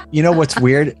sex. You know what's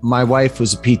weird? My wife,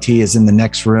 who's a PT, is in the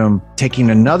next room taking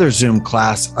another Zoom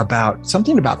class about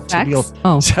something about tibial.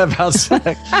 About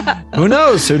sex. Who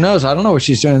knows? I don't know what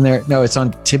she's doing there. No, it's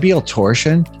on tibial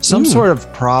torsion, some sort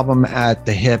of problem at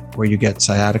the hip where you get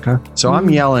sciatica. So I'm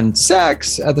yelling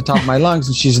sex at the top of my lungs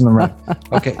and she's in the room.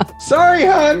 Okay. Sorry,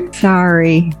 hon.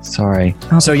 Sorry.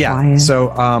 So yeah. Quiet. So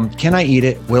can I eat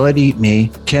it? Will it eat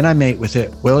me? Can I mate with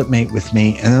it? Will it mate with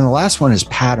me? And then the last one is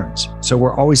patterns. So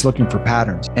we're always looking for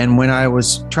patterns. And when I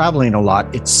was traveling a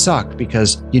lot, it sucked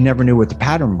because you never knew what the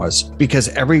pattern was, because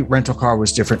every rental car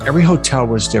was different. Every hotel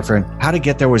was different. How to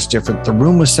get there was different. The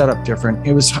room was set up different.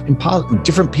 It was impossible.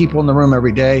 Different people in the room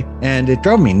every day. And it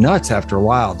drove me nuts after a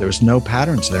while. There was no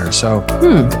patterns there. So,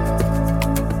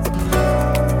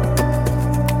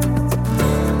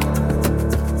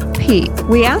 Pete,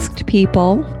 we asked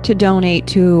people to donate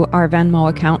to our Venmo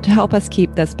account to help us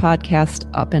keep this podcast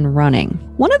up and running.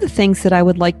 One of the things that I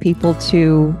would like people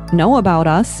to know about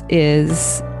us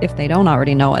is, if they don't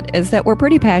already know it, is that we're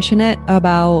pretty passionate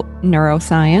about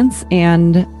neuroscience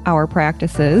and our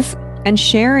practices and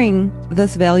sharing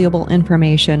this valuable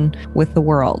information with the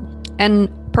world. And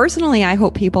personally, I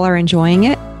hope people are enjoying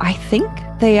it. I think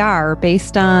they are,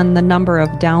 based on the number of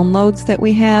downloads that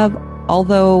we have,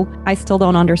 although I still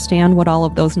don't understand what all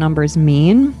of those numbers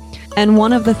mean. And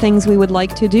one of the things we would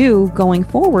like to do going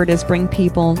forward is bring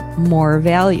people more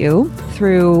value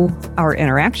through our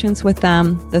interactions with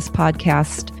them, this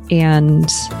podcast, and,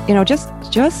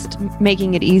 just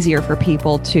making it easier for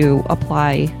people to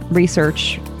apply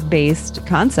research-based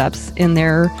concepts in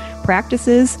their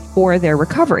practices or their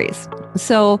recoveries.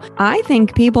 So I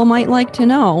think people might like to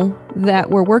know that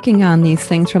we're working on these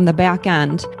things from the back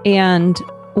end, and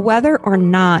whether or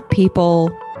not people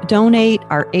donate,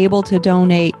 are able to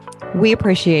donate, we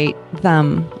appreciate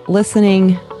them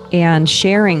listening and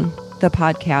sharing the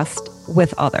podcast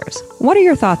with others. What are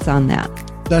your thoughts on that?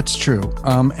 that's true.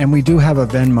 And we do have a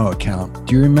Venmo account.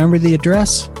 Do you remember the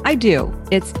address? I do.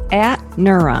 It's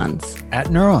 @Neurons.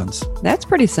 @Neurons. That's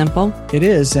pretty simple. It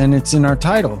is, and it's in our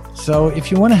title. So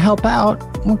if you want to help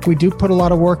out, look, we do put a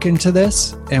lot of work into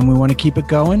this, and we want to keep it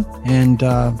going. And,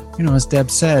 as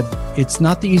Deb said, it's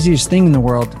not the easiest thing in the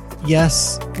world.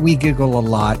 Yes, we giggle a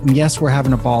lot, and yes, we're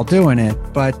having a ball doing it,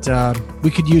 but we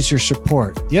could use your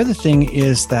support. The other thing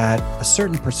is that a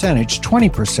certain percentage,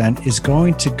 20%, is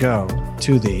going to go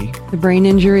to the Brain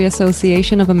Injury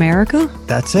Association of America.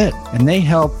 That's it. And they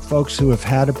help folks who have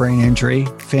had a brain injury,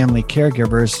 family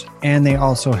caregivers, and they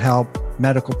also help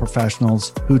medical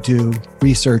professionals who do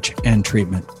research and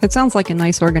treatment. It sounds like a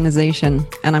nice organization,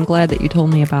 and I'm glad that you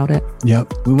told me about it.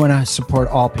 Yep. We want to support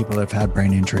all people that have had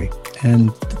brain injury.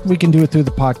 And we can do it through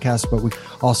the podcast, but we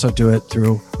also do it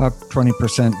through a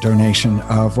 20% donation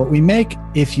of what we make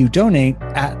if you donate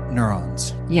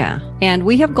 @Neurons. Yeah. And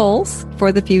we have goals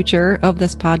for the future of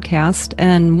this podcast.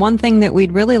 And one thing that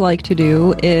we'd really like to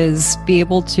do is be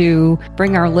able to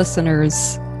bring our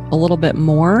listeners a little bit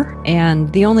more.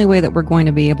 And the only way that we're going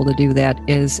to be able to do that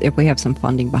is if we have some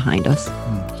funding behind us.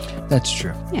 That's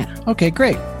true. Yeah. Okay,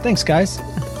 great. Thanks, guys.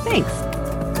 Thanks.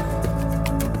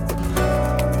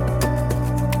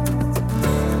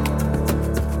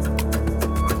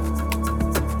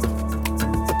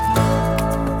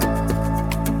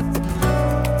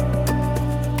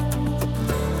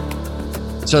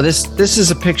 So this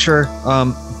is a picture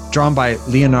drawn by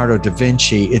Leonardo da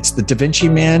Vinci. It's the Da Vinci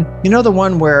Man. You know, the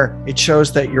one where it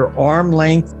shows that your arm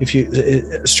length, if you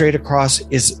straight across,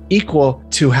 is equal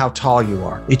to how tall you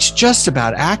are. It's just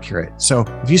about accurate. So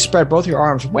if you spread both your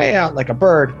arms way out like a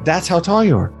bird, that's how tall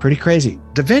you are. Pretty crazy.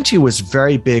 Da Vinci was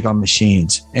very big on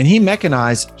machines, and he made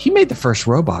the first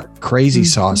robot, Crazy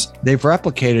Sauce. They've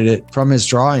replicated it from his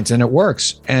drawings, and it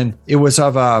works. And it was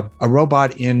of a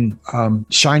robot in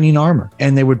shining armor,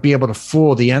 and they would be able to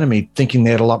fool the enemy thinking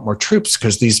they had a lot more troops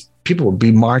because these people would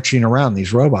be marching around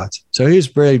these robots. So he was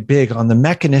very big on the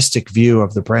mechanistic view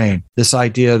of the brain. This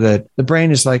idea that the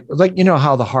brain is like, you know,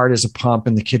 how the heart is a pump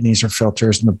and the kidneys are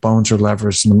filters and the bones are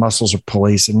levers and the muscles are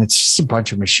pulleys. And it's just a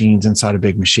bunch of machines inside a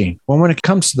big machine. Well, when it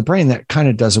comes to the brain, that kind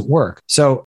of doesn't work.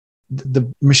 So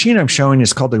the machine I'm showing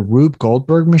is called the Rube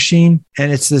Goldberg machine.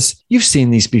 And it's this, you've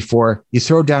seen these before. You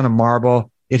throw down a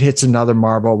marble, it hits another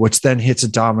marble, which then hits a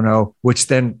domino, which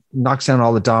then knocks down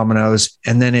all the dominoes.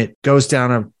 And then it goes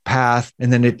down a path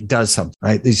and then it does something,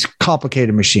 right? These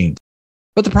complicated machines.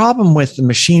 But the problem with the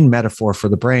machine metaphor for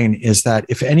the brain is that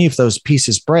if any of those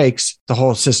pieces breaks, the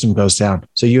whole system goes down.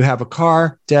 So you have a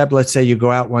car, Deb, let's say you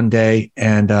go out one day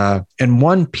and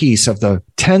one piece of the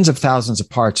tens of thousands of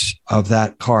parts of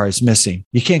that car is missing.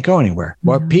 You can't go anywhere.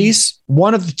 What piece?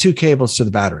 One of the two cables to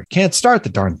the battery. Can't start the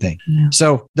darn thing. Yeah.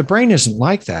 So the brain isn't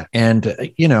like that.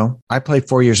 And, you know, I played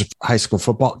 4 years of high school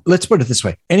football. Let's put it this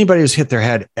way. Anybody who's hit their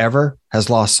head ever has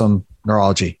lost some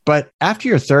neurology. But after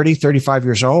you're 30, 35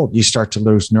 years old, you start to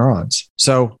lose neurons.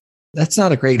 So that's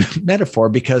not a great metaphor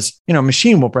because, you know, a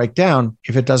machine will break down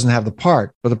if it doesn't have the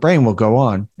part, but the brain will go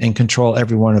on and control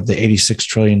every one of the 86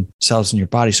 trillion cells in your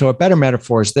body. So a better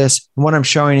metaphor is this. And what I'm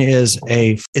showing is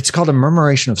it's called a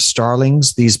murmuration of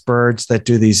starlings, these birds that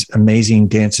do these amazing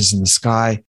dances in the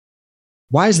sky.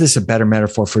 Why is this a better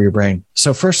metaphor for your brain?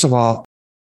 So first of all,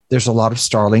 there's a lot of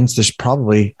starlings. There's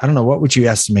probably, I don't know, what would you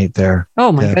estimate there?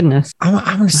 Oh my goodness.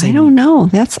 I'm going to say, I don't know.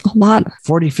 That's a lot.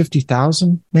 40,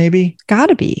 50,000 maybe.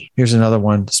 Gotta be. Here's another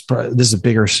one. This is a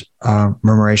bigger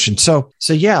murmuration. So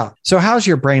yeah. So how's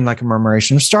your brain like a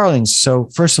murmuration of starlings? So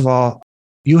first of all,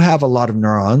 you have a lot of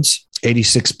neurons,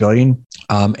 86 billion,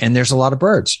 and there's a lot of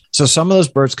birds. So some of those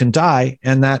birds can die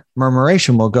and that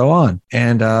murmuration will go on.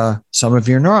 And some of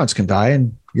your neurons can die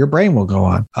and your brain will go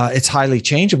on. It's highly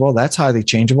changeable. That's highly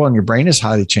changeable. And your brain is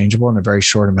highly changeable in a very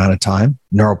short amount of time,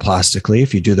 neuroplastically,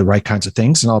 if you do the right kinds of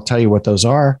things. And I'll tell you what those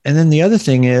are. And then the other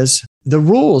thing is the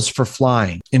rules for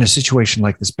flying in a situation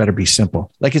like this better be simple.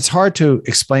 Like it's hard to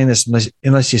explain this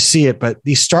unless you see it, but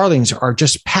these starlings are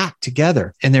just packed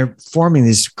together and they're forming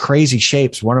these crazy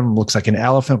shapes. One of them looks like an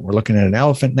elephant. We're looking at an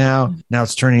elephant now. Now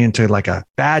it's turning into like a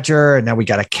badger. And now we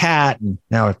got a cat and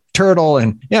now a turtle.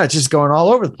 And yeah, it's just going all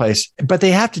over the place. But they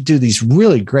have to do these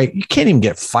really great, you can't even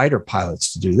get fighter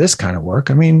pilots to do this kind of work.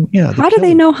 I mean, you know. How do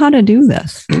they know how to do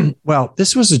this? Well,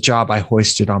 this was a job I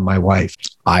hoisted on my wife,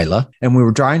 Isla, and we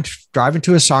were driving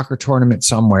to a soccer tournament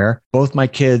somewhere. Both my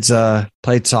kids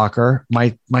played soccer.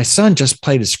 My son just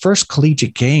played his first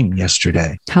collegiate game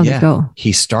yesterday. How'd it go?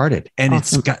 He started, and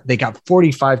Awesome. they got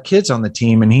 45 kids on the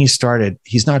team, and he started.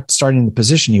 He's not starting the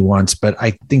position he wants, but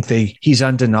I think he's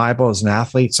undeniable as an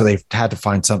athlete, so they've had to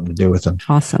find something to do with him.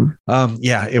 Awesome.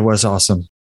 Yeah, it was awesome.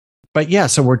 But yeah,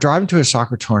 so we're driving to a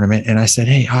soccer tournament and I said,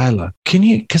 hey, Isla,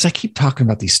 because I keep talking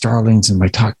about these starlings in my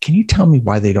talk, can you tell me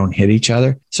why they don't hit each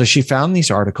other? So she found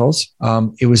these articles.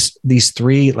 It was these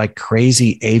three like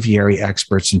crazy aviary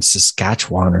experts in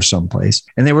Saskatchewan or someplace.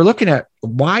 And they were looking at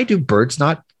why do birds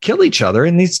not kill each other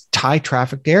in these high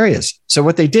trafficked areas? So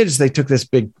what they did is they took this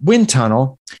big wind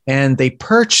tunnel and they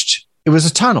perched. It was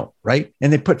a tunnel, right?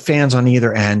 And they put fans on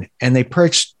either end and they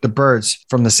perched the birds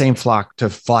from the same flock to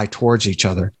fly towards each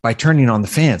other by turning on the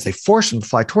fans. They forced them to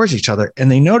fly towards each other. And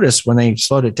they noticed when they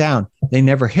slowed it down, they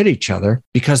never hit each other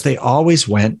because they always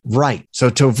went right.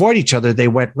 So to avoid each other, they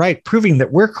went right, proving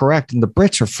that we're correct and the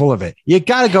Brits are full of it. You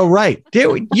got to go right.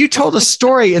 You told a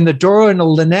story in the Doro and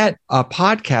Lynette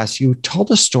podcast. You told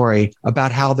a story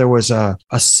about how there was a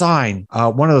sign,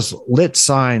 one of those lit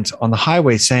signs on the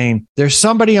highway saying, there's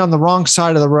somebody on the wrong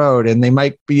side of the road and they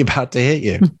might be about to hit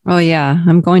you. Oh yeah.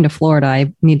 I'm going to Florida.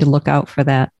 I need to look out for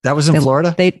that. That was in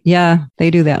Florida? They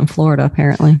do that in Florida,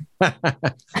 apparently.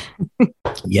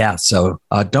 Yeah. So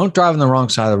don't drive on the wrong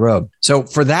side of the road. So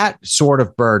for that sort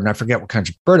of bird, and I forget what kind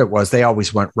of bird it was, they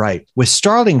always went right. With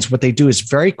starlings, what they do is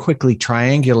very quickly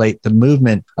triangulate the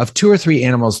movement of two or three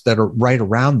animals that are right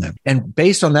around them. And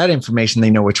based on that information,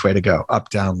 they know which way to go, up,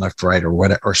 down, left, right, or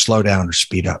whatever, or slow down or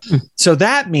speed up. So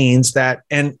that means that,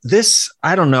 and this,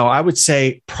 I don't know, I would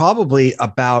say probably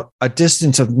about a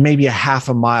distance of maybe a half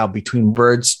a mile between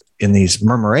birds in these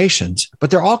murmurations,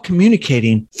 but they're all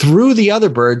communicating through the other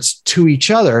birds to each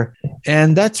other.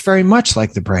 And that's very much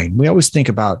like the brain. We always think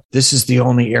about this is the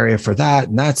only area for that,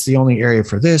 and that's the only area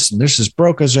for this, and this is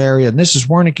Broca's area, and this is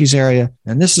Wernicke's area,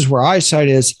 and this is where eyesight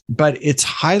is, but it's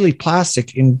highly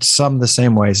plastic in some of the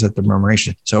same ways that the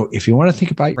murmuration. So if you want to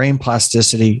think about brain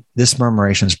plasticity, this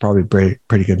murmuration is probably a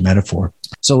pretty good metaphor.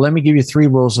 So let me give you 3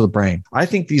 rules of the brain. I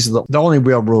think these are the only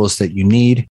real rules that you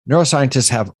need. Neuroscientists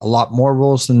have a lot more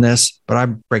rules than this, but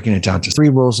I'm breaking it down to 3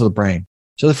 rules of the brain.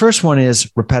 So the first one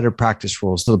is repetitive practice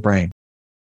rules of the brain.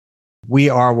 We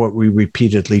are what we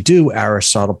repeatedly do.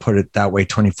 Aristotle put it that way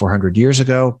 2,400 years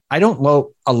ago. I don't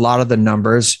know a lot of the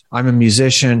numbers. I'm a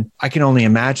musician. I can only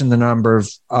imagine the number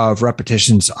of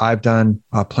repetitions I've done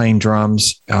playing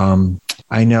drums.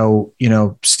 I know,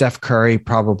 Steph Curry,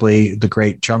 probably the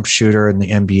great jump shooter in the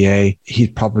NBA, he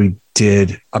probably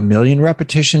did 1 million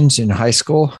repetitions in high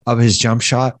school of his jump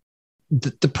shot.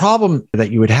 The problem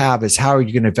that you would have is how are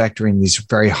you going to vector in these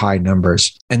very high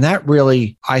numbers? And that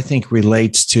really, I think,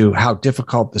 relates to how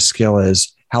difficult the skill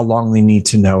is, how long they need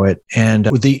to know it, and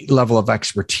the level of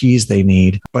expertise they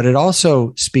need. But it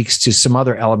also speaks to some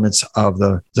other elements of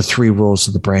the 3 rules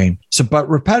of the brain. But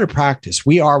repetitive practice,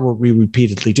 we are what we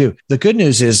repeatedly do. The good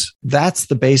news is that's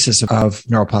the basis of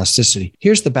neuroplasticity.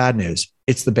 Here's the bad news.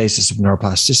 It's the basis of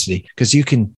neuroplasticity because you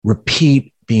can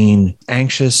repeat being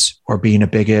anxious or being a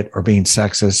bigot or being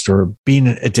sexist or being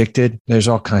addicted. There's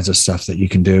all kinds of stuff that you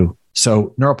can do.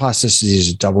 So neuroplasticity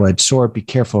is a double-edged sword. Be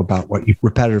careful about what you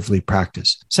repetitively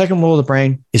practice. Second rule of the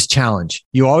brain is challenge.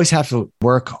 You always have to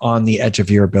work on the edge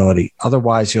of your ability.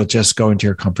 Otherwise, you'll just go into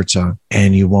your comfort zone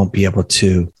and you won't be able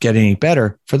to get any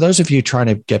better. For those of you trying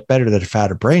to get better that have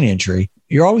had a brain injury,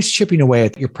 you're always chipping away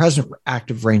at your present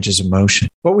active ranges of motion.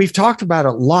 But we've talked about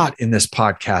a lot in this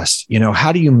podcast.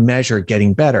 How do you measure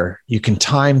getting better? You can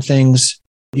time things.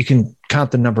 You can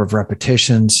count the number of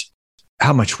repetitions,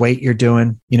 how much weight you're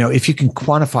doing. If you can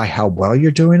quantify how well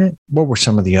you're doing it, what were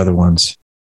some of the other ones?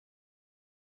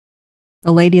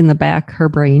 The lady in the back, her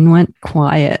brain went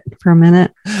quiet for a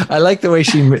minute. I like the way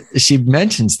she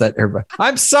mentions that.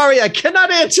 I'm sorry, I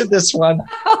cannot answer this one.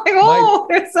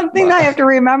 There's something that I have to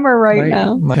remember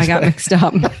now. I got mixed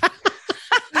up.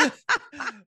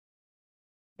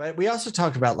 But we also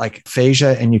talked about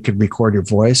aphasia, and you could record your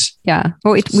voice. Yeah.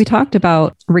 Well, we talked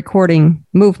about recording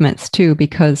movements too,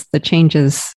 because the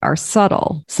changes are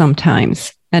subtle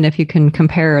sometimes. And if you can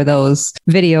compare those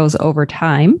videos over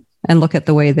time and look at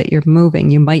the way that you're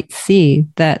moving, you might see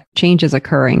that change is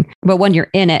occurring. But when you're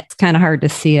in it, it's kind of hard to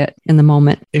see it in the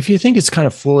moment. If you think it's kind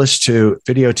of foolish to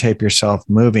videotape yourself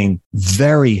moving,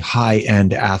 very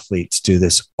high-end athletes do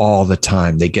this all the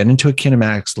time. They get into a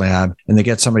kinematics lab and they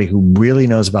get somebody who really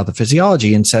knows about the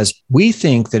physiology and says, we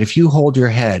think that if you hold your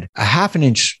head a half an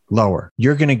inch lower,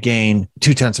 you're going to gain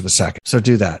 0.2 of a second. So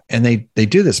do that. And they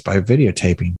do this by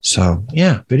videotaping. So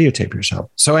yeah, videotape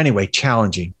yourself. So anyway,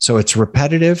 challenging. So it's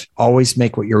repetitive. Always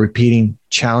make what you're repeating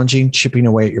challenging, chipping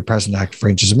away at your present active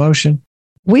ranges of motion.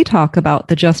 We talk about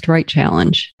the just right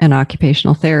challenge in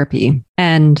occupational therapy.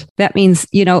 And that means,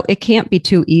 it can't be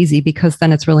too easy because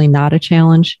then it's really not a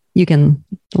challenge. You can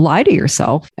lie to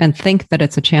yourself and think that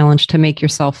it's a challenge to make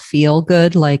yourself feel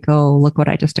good, like, oh, look what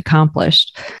I just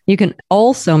accomplished. You can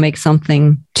also make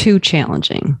something too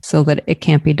challenging so that it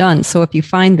can't be done. So if you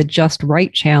find the just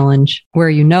right challenge where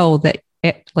you know that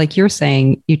like you're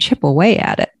saying, you chip away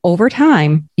at it. Over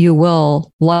time, you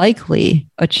will likely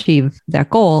achieve that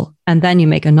goal, and then you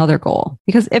make another goal.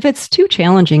 Because if it's too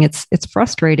challenging, it's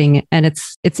frustrating, and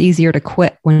it's easier to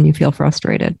quit when you feel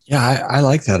frustrated. Yeah, I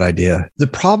like that idea. The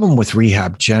problem with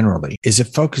rehab generally is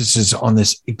it focuses on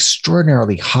this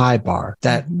extraordinarily high bar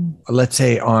that, let's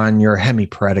say on your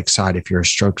hemiparetic side, if you're a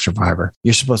stroke survivor,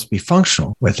 you're supposed to be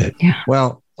functional with it. Yeah.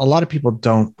 Well, a lot of people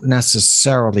don't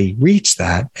necessarily reach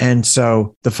that. And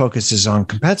so the focus is on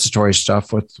compensatory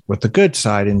stuff with the good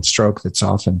side in stroke. That's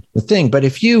often the thing. But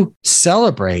if you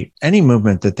celebrate any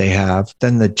movement that they have,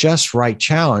 then the just right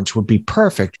challenge would be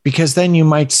perfect, because then you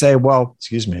might say, well,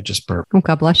 excuse me, I just burped. Oh,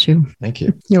 God bless you. Thank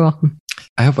you. You're welcome.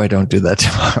 I hope I don't do that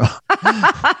tomorrow.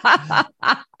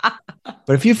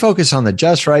 But if you focus on the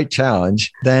just right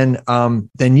challenge, then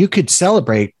you could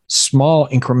celebrate small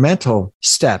incremental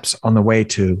steps on the way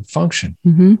to function.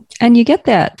 Mm-hmm. And you get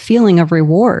that feeling of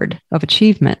reward, of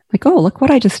achievement. Like, oh, look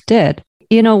what I just did.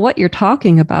 What you're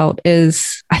talking about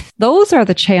is those are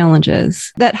the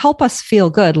challenges that help us feel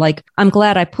good. Like, I'm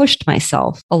glad I pushed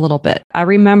myself a little bit. I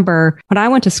remember when I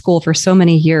went to school for so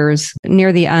many years,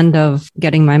 near the end of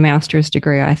getting my master's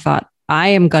degree, I thought, I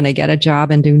am going to get a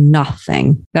job and do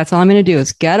nothing. That's all I'm going to do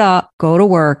is get up, go to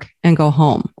work, and go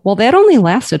home. Well, that only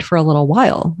lasted for a little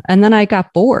while. And then I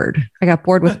got bored. I got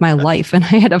bored with my life and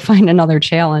I had to find another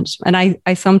challenge. And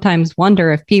I sometimes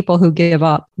wonder if people who give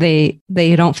up, they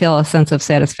don't feel a sense of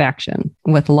satisfaction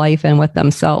with life and with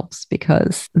themselves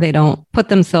because they don't put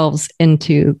themselves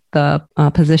into the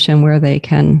position where they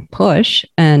can push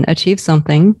and achieve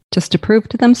something just to prove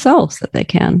to themselves that they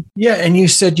can. Yeah. And you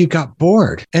said you got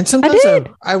bored. And sometimes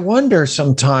I wonder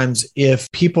sometimes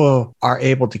if people are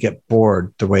able to get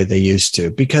bored the way they used to,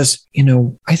 because because,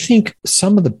 I think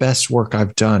some of the best work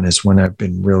I've done is when I've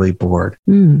been really bored.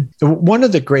 One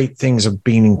of the great things of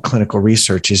being in clinical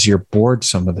research is you're bored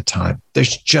some of the time.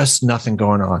 There's just nothing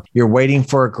going on. You're waiting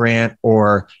for a grant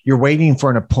or you're waiting for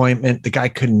an appointment. The guy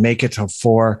couldn't make it till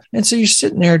 4. And so you're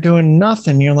sitting there doing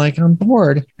nothing. You're like, I'm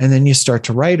bored. And then you start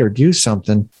to write or do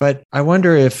something. But I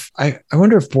wonder if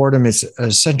boredom is an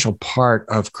essential part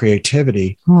of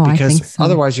creativity, because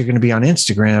otherwise you're going to be on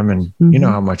Instagram and you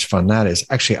know how much fun that is.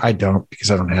 Actually, I don't,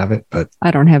 because I don't have it, but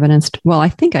I don't have an Well, I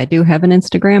think I do have an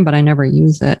Instagram, but I never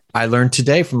use it. I learned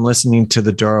today from listening to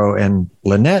the Doro and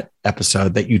Lynette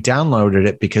episode that you downloaded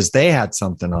it because they had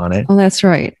something on it. Oh, that's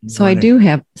right. So I do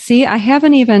have, I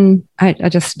haven't even, I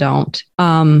just don't.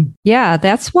 Yeah,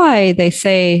 that's why they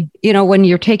say, when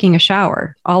you're taking a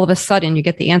shower, all of a sudden you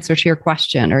get the answer to your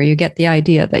question, or you get the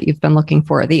idea that you've been looking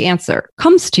for. The answer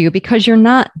comes to you because you're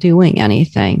not doing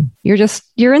anything.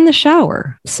 You're in the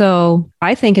shower. So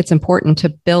I think it's important to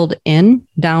build in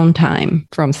downtime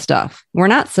from stuff. We're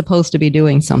not supposed to be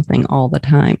doing something all the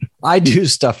time. I do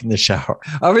stuff in the shower.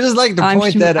 I would just like to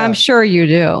point that out. I'm sure you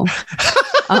do.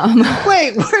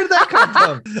 Wait, where did that come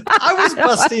from? I was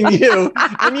busting you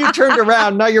and you turned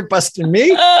around. Now you're busting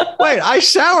me. Wait, I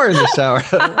shower in the shower.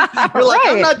 You're like,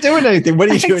 right. I'm not doing anything. What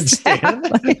are you doing, Stan?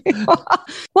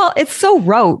 Well, it's so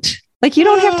rote. Like you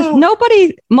don't have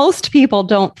to, most people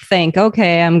don't think,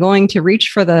 okay, I'm going to reach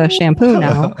for the shampoo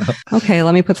now. Okay,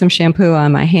 let me put some shampoo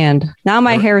on my hand. Now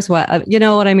my hair's wet. You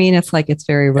know what I mean? It's like, it's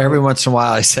very rare. Every once in a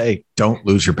while I say, don't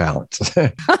lose your balance.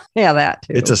 Yeah, that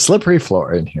too. It's a slippery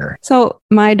floor in here. So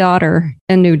my daughter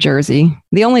in New Jersey,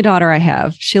 the only daughter I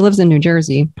have, she lives in New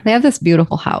Jersey. They have this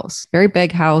beautiful house, very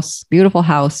big house, beautiful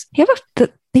house.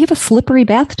 They have a slippery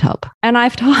bathtub. And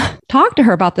I've talked to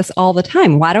her about this all the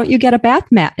time. Why don't you get a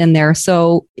bath mat in there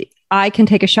so I can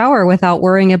take a shower without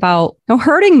worrying about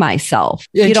hurting myself?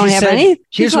 Yeah, you don't have any?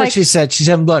 Here's what she said. She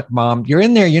said, look, Mom, you're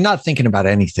in there. You're not thinking about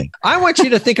anything. I want you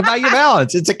to think about your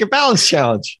balance. It's like a balance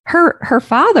challenge. Her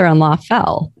father-in-law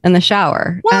fell in the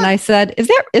shower. What? And I said,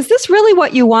 is this really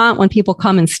what you want when people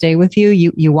come and stay with you?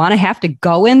 You want to have to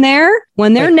go in there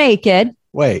when they're naked?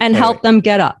 Help them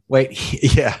get up.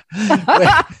 Yeah.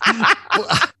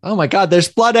 Oh my God, there's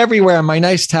blood everywhere on my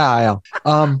nice tile.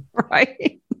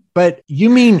 Right. But you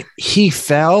mean he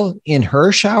fell in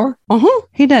her shower?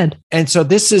 He did. And so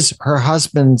this is her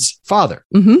husband's father.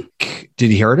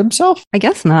 Did he hurt himself? I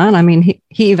guess not. I mean,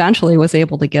 he eventually was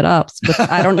able to get up.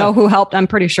 But I don't know who helped. I'm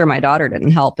pretty sure my daughter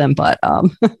didn't help him, but wow,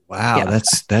 yeah.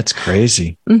 That's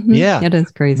crazy. Yeah, it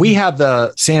is crazy. We have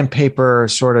the sandpaper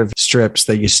sort of strips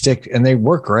that you stick, and they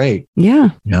work great.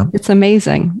 Yeah, it's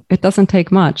amazing. It doesn't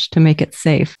take much to make it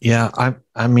safe. Yeah,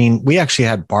 I mean, we actually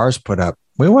had bars put up.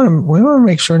 We want to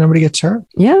make sure nobody gets hurt.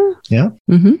 Yeah. Yeah.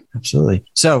 Absolutely.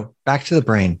 So back to the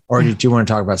brain, or did you want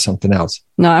to talk about something else?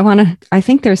 No, I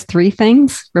think there's 3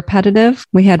 things. Repetitive.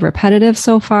 We had repetitive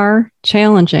so far.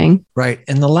 Challenging. Right.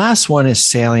 And the last one is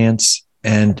salience.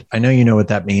 And I know you know what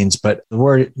that means, but the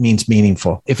word means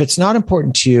meaningful. If it's not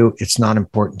important to you, it's not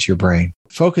important to your brain.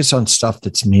 Focus on stuff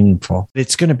that's meaningful.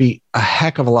 It's going to be a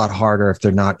heck of a lot harder if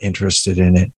they're not interested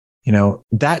in it.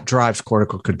 That drives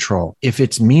cortical control. If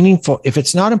it's meaningful, if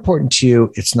it's not important to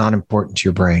you, it's not important to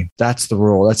your brain. That's the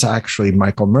rule. That's actually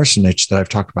Michael Mercenich that I've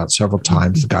talked about several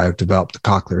times, the guy who developed the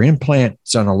cochlear implant.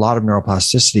 He's done a lot of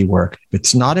neuroplasticity work. If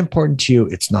it's not important to you,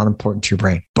 it's not important to your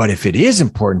brain. But if it is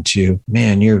important to you,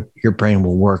 man, your brain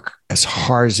will work as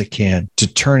hard as it can to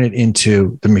turn it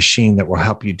into the machine that will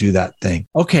help you do that thing.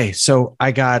 Okay, so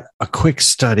I got a quick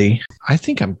study. I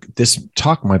think this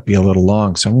talk might be a little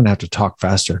long, so I'm going to have to talk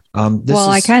faster.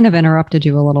 I kind of interrupted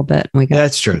you a little bit.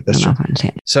 That's true. That's true.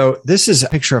 So this is a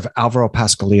picture of Alvaro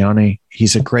Pasqualiani.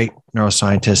 He's a great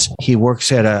neuroscientist. He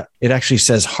works at it actually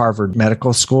says Harvard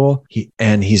Medical School,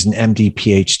 and he's an MD,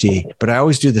 PhD. But I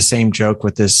always do the same joke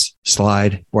with this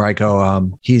slide where I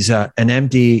go, he's an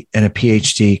MD and a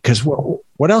PhD, because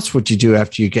what else would you do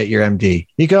after you get your MD?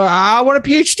 You go, I want a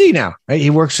PhD now. Right? He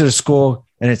works at a school.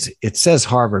 And it says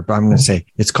Harvard, but I'm going to say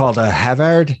it's called a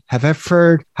Havard. I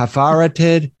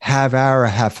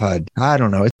don't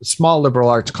know. It's a small liberal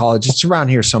arts college. It's around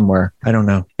here somewhere. I don't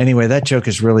know. Anyway, that joke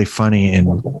is really funny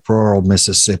in rural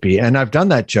Mississippi. And I've done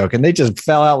that joke and they just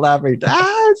fell out laughing.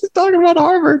 It's talking about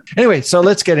Harvard. Anyway, so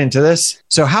let's get into this.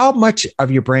 So how much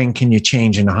of your brain can you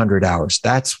change in 100 hours?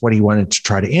 That's what he wanted to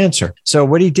try to answer. So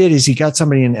what he did is he got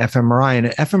somebody an fMRI, and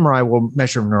an fMRI will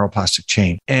measure neuroplastic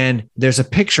change. And there's a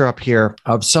picture up here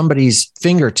of somebody's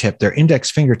fingertip, their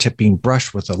index fingertip being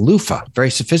brushed with a loofah. Very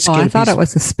sophisticated. I thought it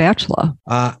was a spatula.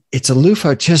 it's a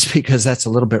loofah just because that's a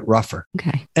little bit rougher.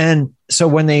 Okay. And so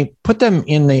when they put them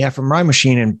in the fMRI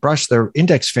machine and brush their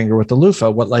index finger with the loofah,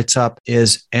 what lights up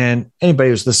is, and anybody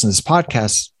who's listening to this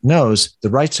podcast knows, the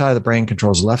right side of the brain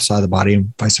controls the left side of the body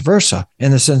and vice versa.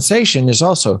 And the sensation is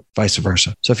also vice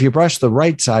versa. So if you brush the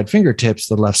right side fingertips,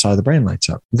 the left side of the brain lights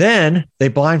up. Then they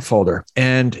blindfold her.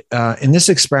 And in this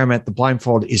experiment, the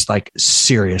blindfold is like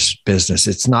serious business.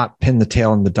 It's not pin the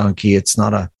tail on the donkey. It's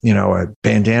not a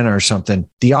bandana or something.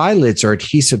 The eyelids are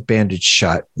adhesive bandaged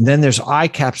shut. And then there's eye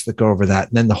caps that go over that.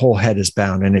 And then the whole head is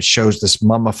bound and it shows this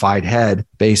mummified head.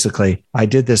 Basically, I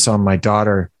did this on my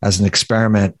daughter as an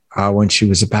experiment when she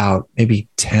was about maybe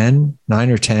 9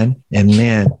 or 10. And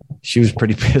man, she was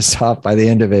pretty pissed off by the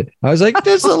end of it. I was like,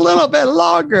 this is a little bit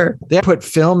longer. They put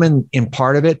film in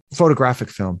part of it, photographic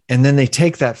film. And then they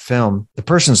take that film, the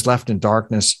person's left in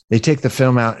darkness. They take the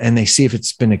film out and they see if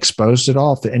it's been exposed at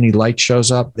all. If any light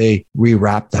shows up, they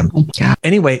rewrap them.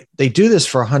 Anyway, they do this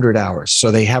for 100 hours.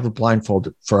 So they have her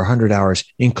blindfolded for 100 hours,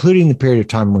 including the period of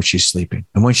time when she's sleeping.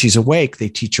 And when she's awake, they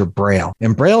teach her Braille.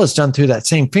 And Braille is done through that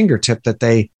same fingertip that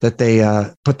they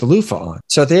put the loofah on.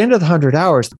 So at the end of the 100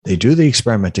 hours, they do the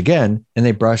experiment again, and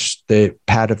they brush the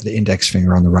pad of the index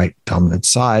finger on the right dominant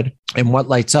side. And what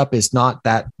lights up is not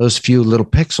those few little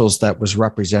pixels that was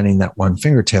representing that one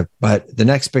fingertip, but the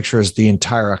next picture is the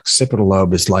entire occipital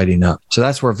lobe is lighting up. So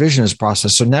that's where vision is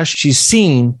processed. So now she's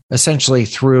seeing essentially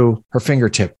through her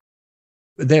fingertip.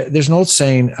 There's an old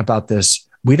saying about this.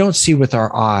 We don't see with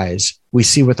our eyes, we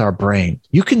see with our brain.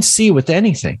 You can see with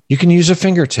anything. You can use a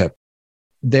fingertip.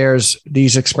 There's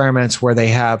these experiments where they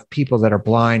have people that are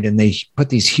blind and they put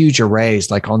these huge arrays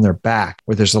like on their back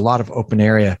where there's a lot of open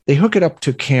area. They hook it up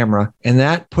to a camera and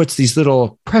that puts these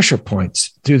little pressure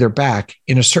points through their back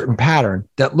in a certain pattern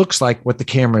that looks like what the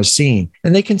camera is seeing.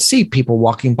 And they can see people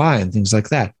walking by and things like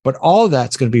that. But all of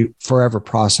that's going to be forever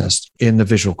processed in the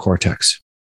visual cortex.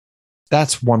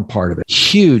 That's one part of it.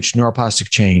 Huge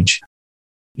neuroplastic change.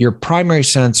 Your primary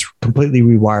sense completely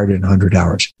rewired in 100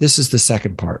 hours. This is the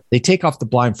second part. They take off the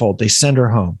blindfold. They send her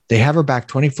home. They have her back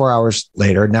 24 hours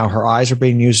later. Now her eyes are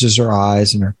being used as her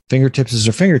eyes and her fingertips as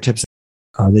her fingertips.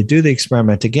 They do the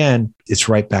experiment again. It's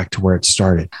right back to where it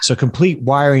started. So complete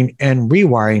wiring and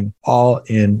rewiring all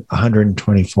in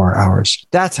 124 hours.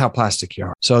 That's how plastic you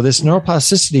are. So this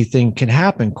neuroplasticity thing can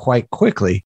happen quite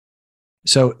quickly.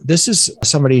 So this is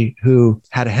somebody who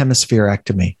had a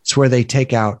hemispherectomy. It's where they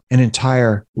take out an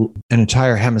entire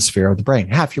hemisphere of the brain.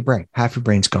 Half your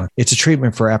brain's gone. It's a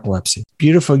treatment for epilepsy.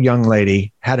 Beautiful young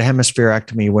lady had a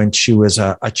hemispherectomy when she was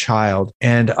a child.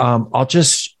 And I'll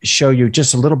just show you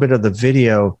just a little bit of the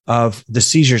video of the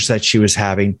seizures that she was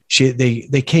having.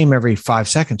 They came every 5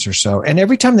 seconds or so. And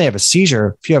every time they have a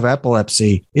seizure, if you have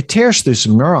epilepsy, it tears through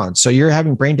some neurons. So you're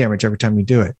having brain damage every time you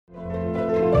do it.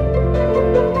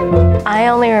 I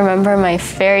only remember my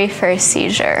very first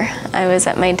seizure. I was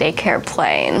at my daycare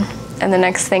playing, and the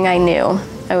next thing I knew,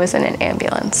 I was in an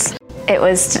ambulance. It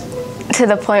was to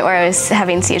the point where I was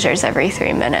having seizures every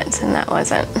 3 minutes, and that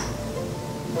wasn't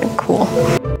cool.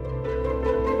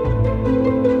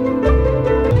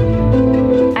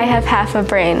 I have half a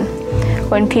brain.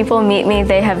 When people meet me,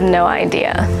 they have no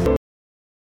idea.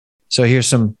 So here's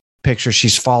some picture.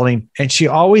 She's falling and she'd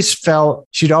always fall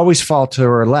to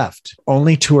her left,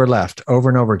 only to her left over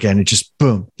and over again. It just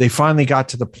boom. They finally got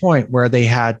to the point where they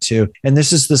had to, and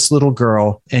this is this little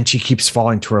girl and she keeps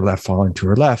falling to her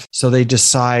left. So they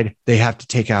decide they have to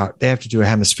do a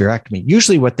hemispherectomy.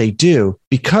 Usually what they do,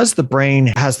 because the brain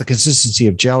has the consistency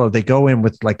of jello, they go in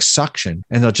with like suction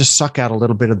and they'll just suck out a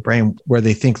little bit of the brain where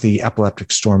they think the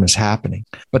epileptic storm is happening.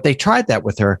 But they tried that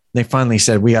with her. They finally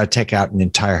said, we got to take out an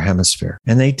entire hemisphere.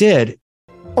 And they did.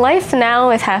 Life now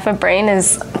with half a brain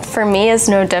for me, is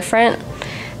no different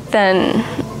than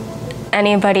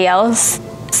anybody else.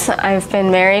 I've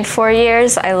been married 4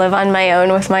 years. I live on my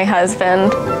own with my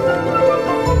husband.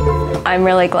 I'm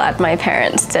really glad my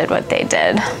parents did what they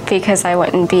did, because I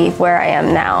wouldn't be where I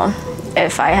am now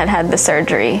if I had had the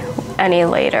surgery any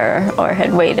later or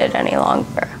had waited any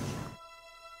longer.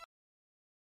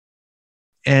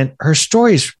 And her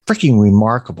story is freaking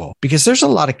remarkable because there's a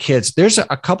lot of kids. There's a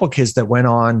couple kids that went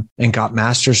on and got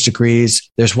master's degrees.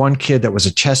 There's one kid that was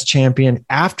a chess champion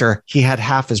after he had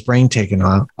half his brain taken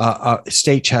off, a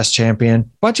state chess champion. A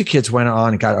bunch of kids went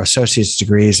on and got associate's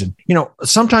degrees. And,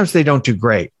 sometimes they don't do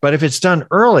great, but if it's done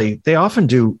early, they often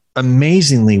do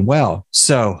amazingly well.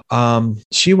 So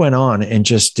she went on and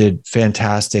just did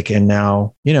fantastic. And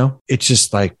now, it's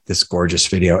just like this gorgeous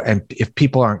video. And if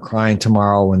people aren't crying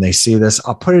tomorrow when they see this,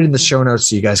 I'll put it in the show notes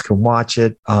so you guys can watch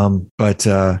it. But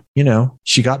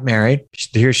she got married.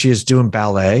 Here she is doing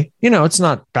ballet. It's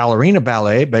not ballerina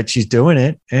ballet, but she's doing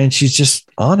it and she's just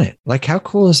on it. Like, how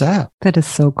cool is that? That is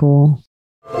so cool.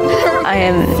 I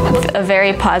am a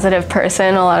very positive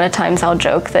person. A lot of times I'll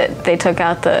joke that they took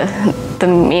out the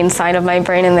mean side of my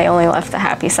brain and they only left the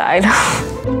happy side.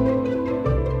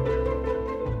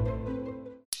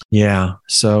 Yeah.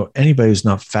 So anybody who's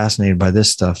not fascinated by this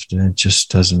stuff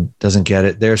just doesn't get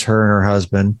it. There's her and her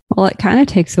husband. Well, it kind of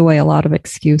takes away a lot of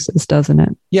excuses, doesn't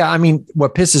it? Yeah. I mean,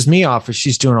 what pisses me off is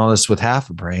she's doing all this with half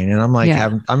a brain. And I'm like,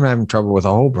 I'm having trouble with a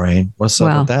whole brain. What's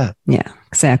up with that? Yeah,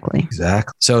 exactly.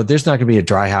 So there's not going to be a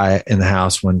dry eye in the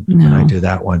house when I do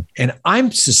that one. And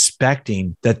I'm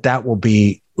suspecting that will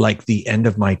be like the end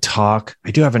of my talk.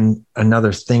 I do have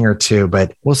another thing or two,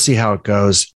 but we'll see how it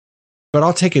goes. But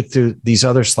I'll take it through these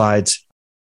other slides.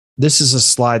 This is a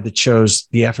slide that shows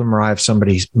the fMRI of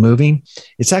somebody moving.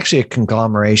 It's actually a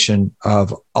conglomeration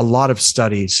of a lot of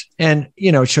studies. And,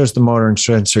 it shows the motor and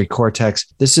sensory cortex.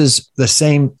 This is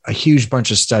a huge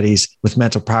bunch of studies with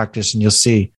mental practice. And you'll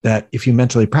see that if you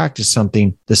mentally practice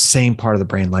something, the same part of the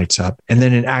brain lights up. And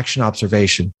then in action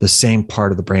observation, the same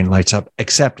part of the brain lights up,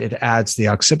 except it adds the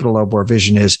occipital lobe where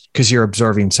vision is because you're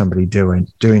observing somebody doing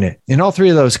it. In all three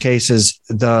of those cases,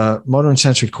 the motor and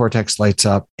sensory cortex lights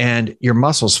up and your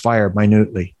muscles fire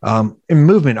minutely. In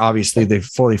movement, obviously, they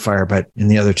fully fire, but in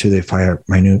the other two, they fire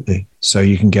minutely. So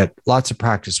you can get lots of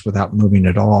practice without moving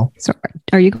at all. So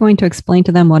are you going to explain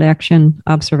to them what action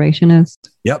observation is?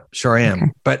 Yep, sure I am.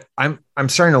 Okay. But I'm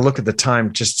starting to look at the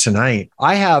time just tonight.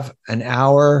 I have an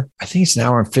hour, I think it's an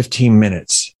hour and 15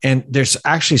 minutes. And there's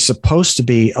actually supposed to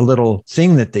be a little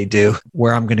thing that they do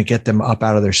where I'm going to get them up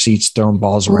out of their seats, throwing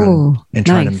balls around and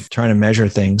trying to measure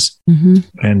things.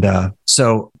 Mm-hmm. And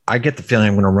so I get the feeling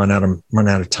I'm going to run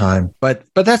out of time, but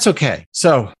that's okay.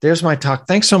 So there's my talk.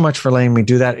 Thanks so much for letting me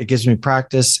do that. It gives me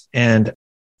practice. And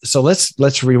so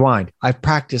let's rewind. I've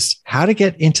practiced how to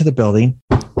get into the building,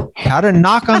 how to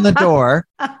knock on the door,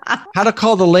 how to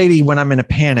call the lady when I'm in a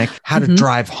panic, how to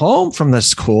drive home from the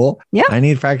school. Yeah, I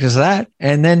need to practice that.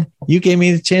 And then you gave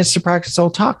me the chance to practice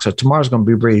old talk. So tomorrow's going to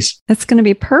be a breeze. That's going to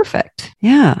be perfect.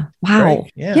 Yeah. Wow.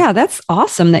 Great. Yeah, that's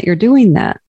awesome that you're doing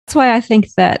that. That's why I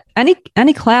think that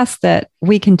any class that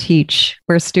we can teach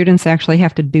where students actually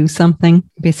have to do something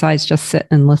besides just sit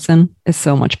and listen is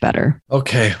so much better.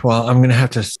 Okay. Well, I'm going to have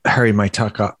to hurry my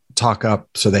talk up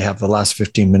so they have the last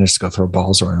 15 minutes to go throw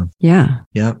balls around. Yeah.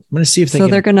 Yeah. I'm going to see if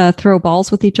they're going to throw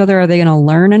balls with each other. Are they going to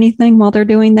learn anything while they're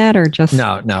doing that or just?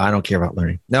 No, I don't care about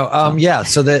learning. No. Yeah.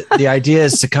 So the idea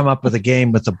is to come up with a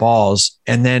game with the balls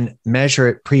and then measure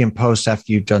it pre and post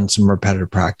after you've done some repetitive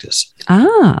practice.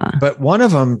 But one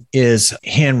of them is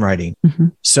handwriting. Mm-hmm.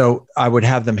 So I would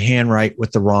have them handwrite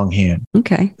with the wrong hand.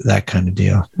 Okay. That kind of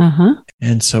deal.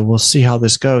 And so we'll see how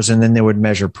this goes. And then they would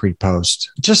measure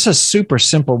pre-post. Just a super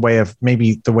simple way of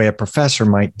maybe the way a professor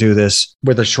might do this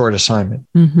with a short assignment.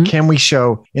 Mm-hmm. Can we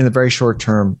show in the very short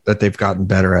term that they've gotten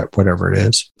better at whatever it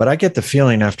is? But I get the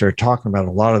feeling after talking about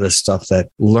a lot of this stuff that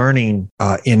learning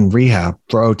in rehab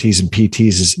for OTs and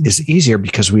PTs is easier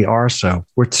because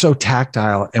we're so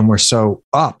tactile and we're so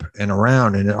up and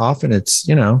around. And often it's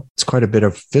quite a bit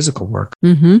of physical work.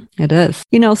 Mm-hmm. It is.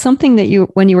 Something that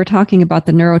when you were talking about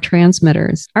the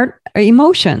neurotransmitters, our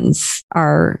emotions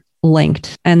are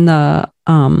linked and the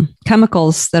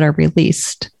chemicals that are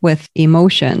released with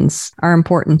emotions are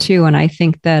important too. And I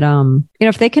think that,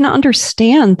 if they can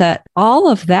understand that all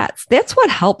of that's what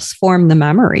helps form the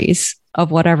memories of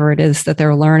whatever it is that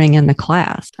they're learning in the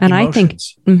class. And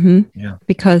emotions. I think,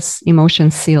 because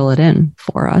emotions seal it in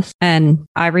for us. And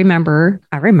I remember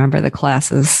the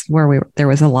classes where there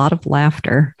was a lot of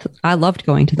laughter. I loved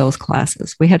going to those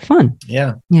classes. We had fun.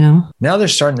 Yeah. Now they're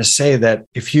starting to say that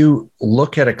if you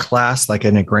look at a class like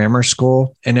in a grammar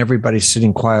school and everybody's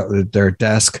sitting quietly at their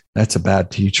desk, that's a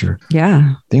bad teacher.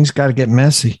 Yeah. Things got to get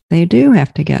messy. They do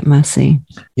have to get messy.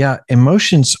 Yeah.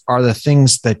 Emotions are the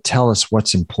things that tell us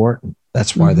what's important.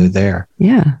 That's why they're there.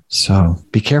 Yeah. So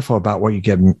be careful about what you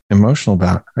get emotional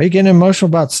about. Are you getting emotional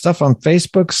about stuff on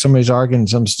Facebook? Somebody's arguing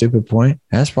some stupid point.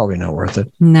 That's probably not worth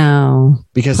it. No,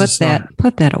 because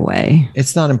put that away.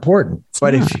 It's not important.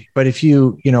 But if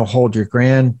you hold you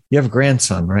have a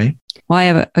grandson, right? Well, I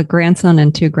have a grandson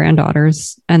and two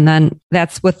granddaughters, and then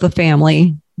that's with the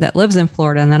family that lives in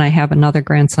Florida. And then I have another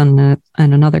grandson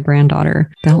and another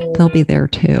granddaughter. They'll be there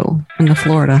too in the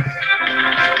Florida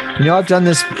You know, I've done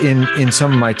this in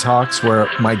some of my talks where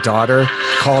my daughter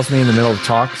calls me in the middle of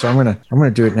talk. So I'm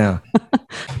gonna do it now.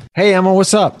 Hey, Emma,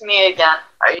 what's up? Me again.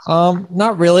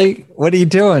 Not really. What are you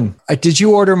doing? Did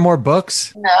you order more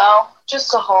books? No,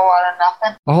 just a whole lot of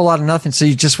nothing. A whole lot of nothing. So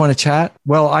you just want to chat?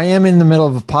 Well, I am in the middle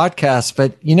of a podcast,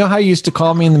 but you know how you used to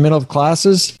call me in the middle of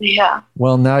classes? Yeah.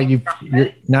 Well, now you're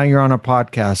on a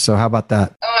podcast. So how about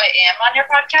that? Oh, I am on your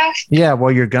podcast? Yeah.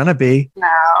 Well, you're gonna be. No.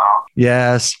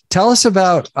 Yes. Tell us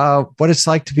about what it's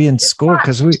like to be in school,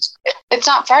 because it's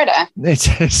not Friday.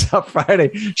 It's not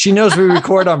Friday. She knows we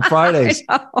record on Fridays.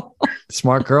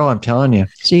 Smart girl, I'm telling you.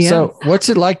 So what's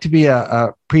it like to be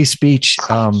a pre-speech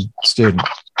student?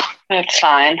 It's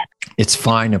fine. It's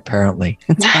fine, apparently.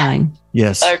 It's fine.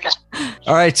 Yes. Okay.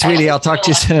 All right, sweetie. I'll talk to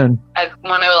you soon. I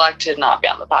want to elect to not be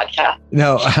on the podcast.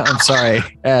 No, I'm sorry.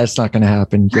 It's not going to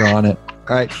happen. You're on it.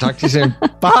 All right. Talk to you soon.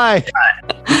 Bye.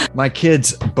 My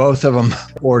kids, both of them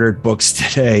ordered books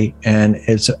today. And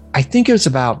I think it was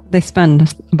about... They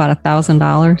spend about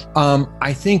 $1,000.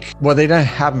 I think, well, they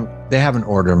haven't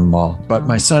ordered them all, but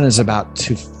my son is about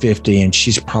 $250 and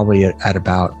she's probably at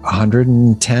about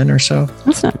 $110 or so.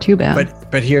 That's not too bad.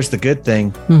 But here's the good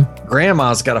thing.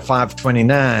 Grandma's got a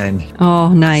 $529.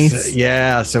 Oh, nice.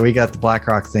 So we got the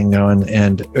BlackRock thing going,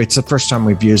 and it's the first time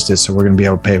we've used it, so we're going to be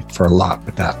able to pay for a lot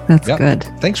with that. That's good.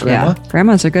 Thanks, Grandma. Yeah,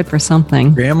 grandmas are good for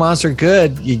something. Grandmas are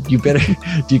good. You better.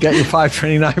 Do you got your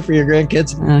 $529 for your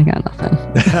grandkids? I got nothing.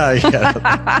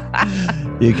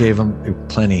 You gave them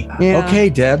plenty. Yeah. Okay,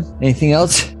 Deb. Anything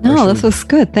else? No, this was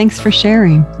good. Thanks for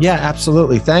sharing. Yeah,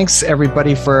 absolutely. Thanks,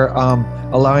 everybody, for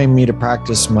allowing me to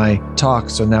practice my talk,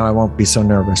 so now I won't be so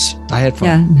nervous. I had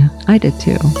fun. Yeah, I did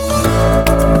too.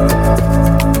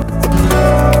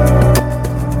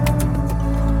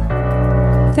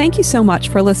 Thank you so much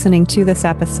for listening to this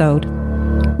episode.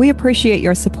 We appreciate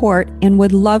your support and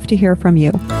would love to hear from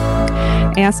you.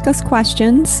 Ask us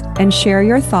questions and share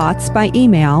your thoughts by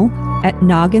email at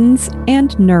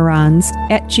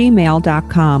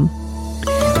nogginsandneurons@gmail.com.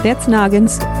 That's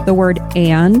noggins, the word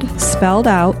and spelled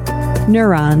out,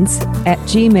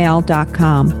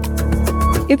 neurons@gmail.com.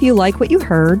 If you like what you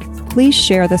heard, please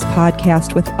share this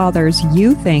podcast with others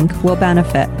you think will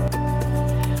benefit.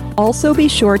 Also, be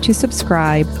sure to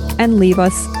subscribe and leave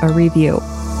us a review.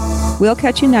 We'll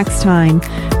catch you next time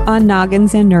on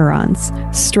Noggins and Neurons,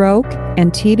 Stroke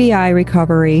and TBI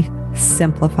Recovery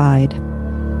Simplified.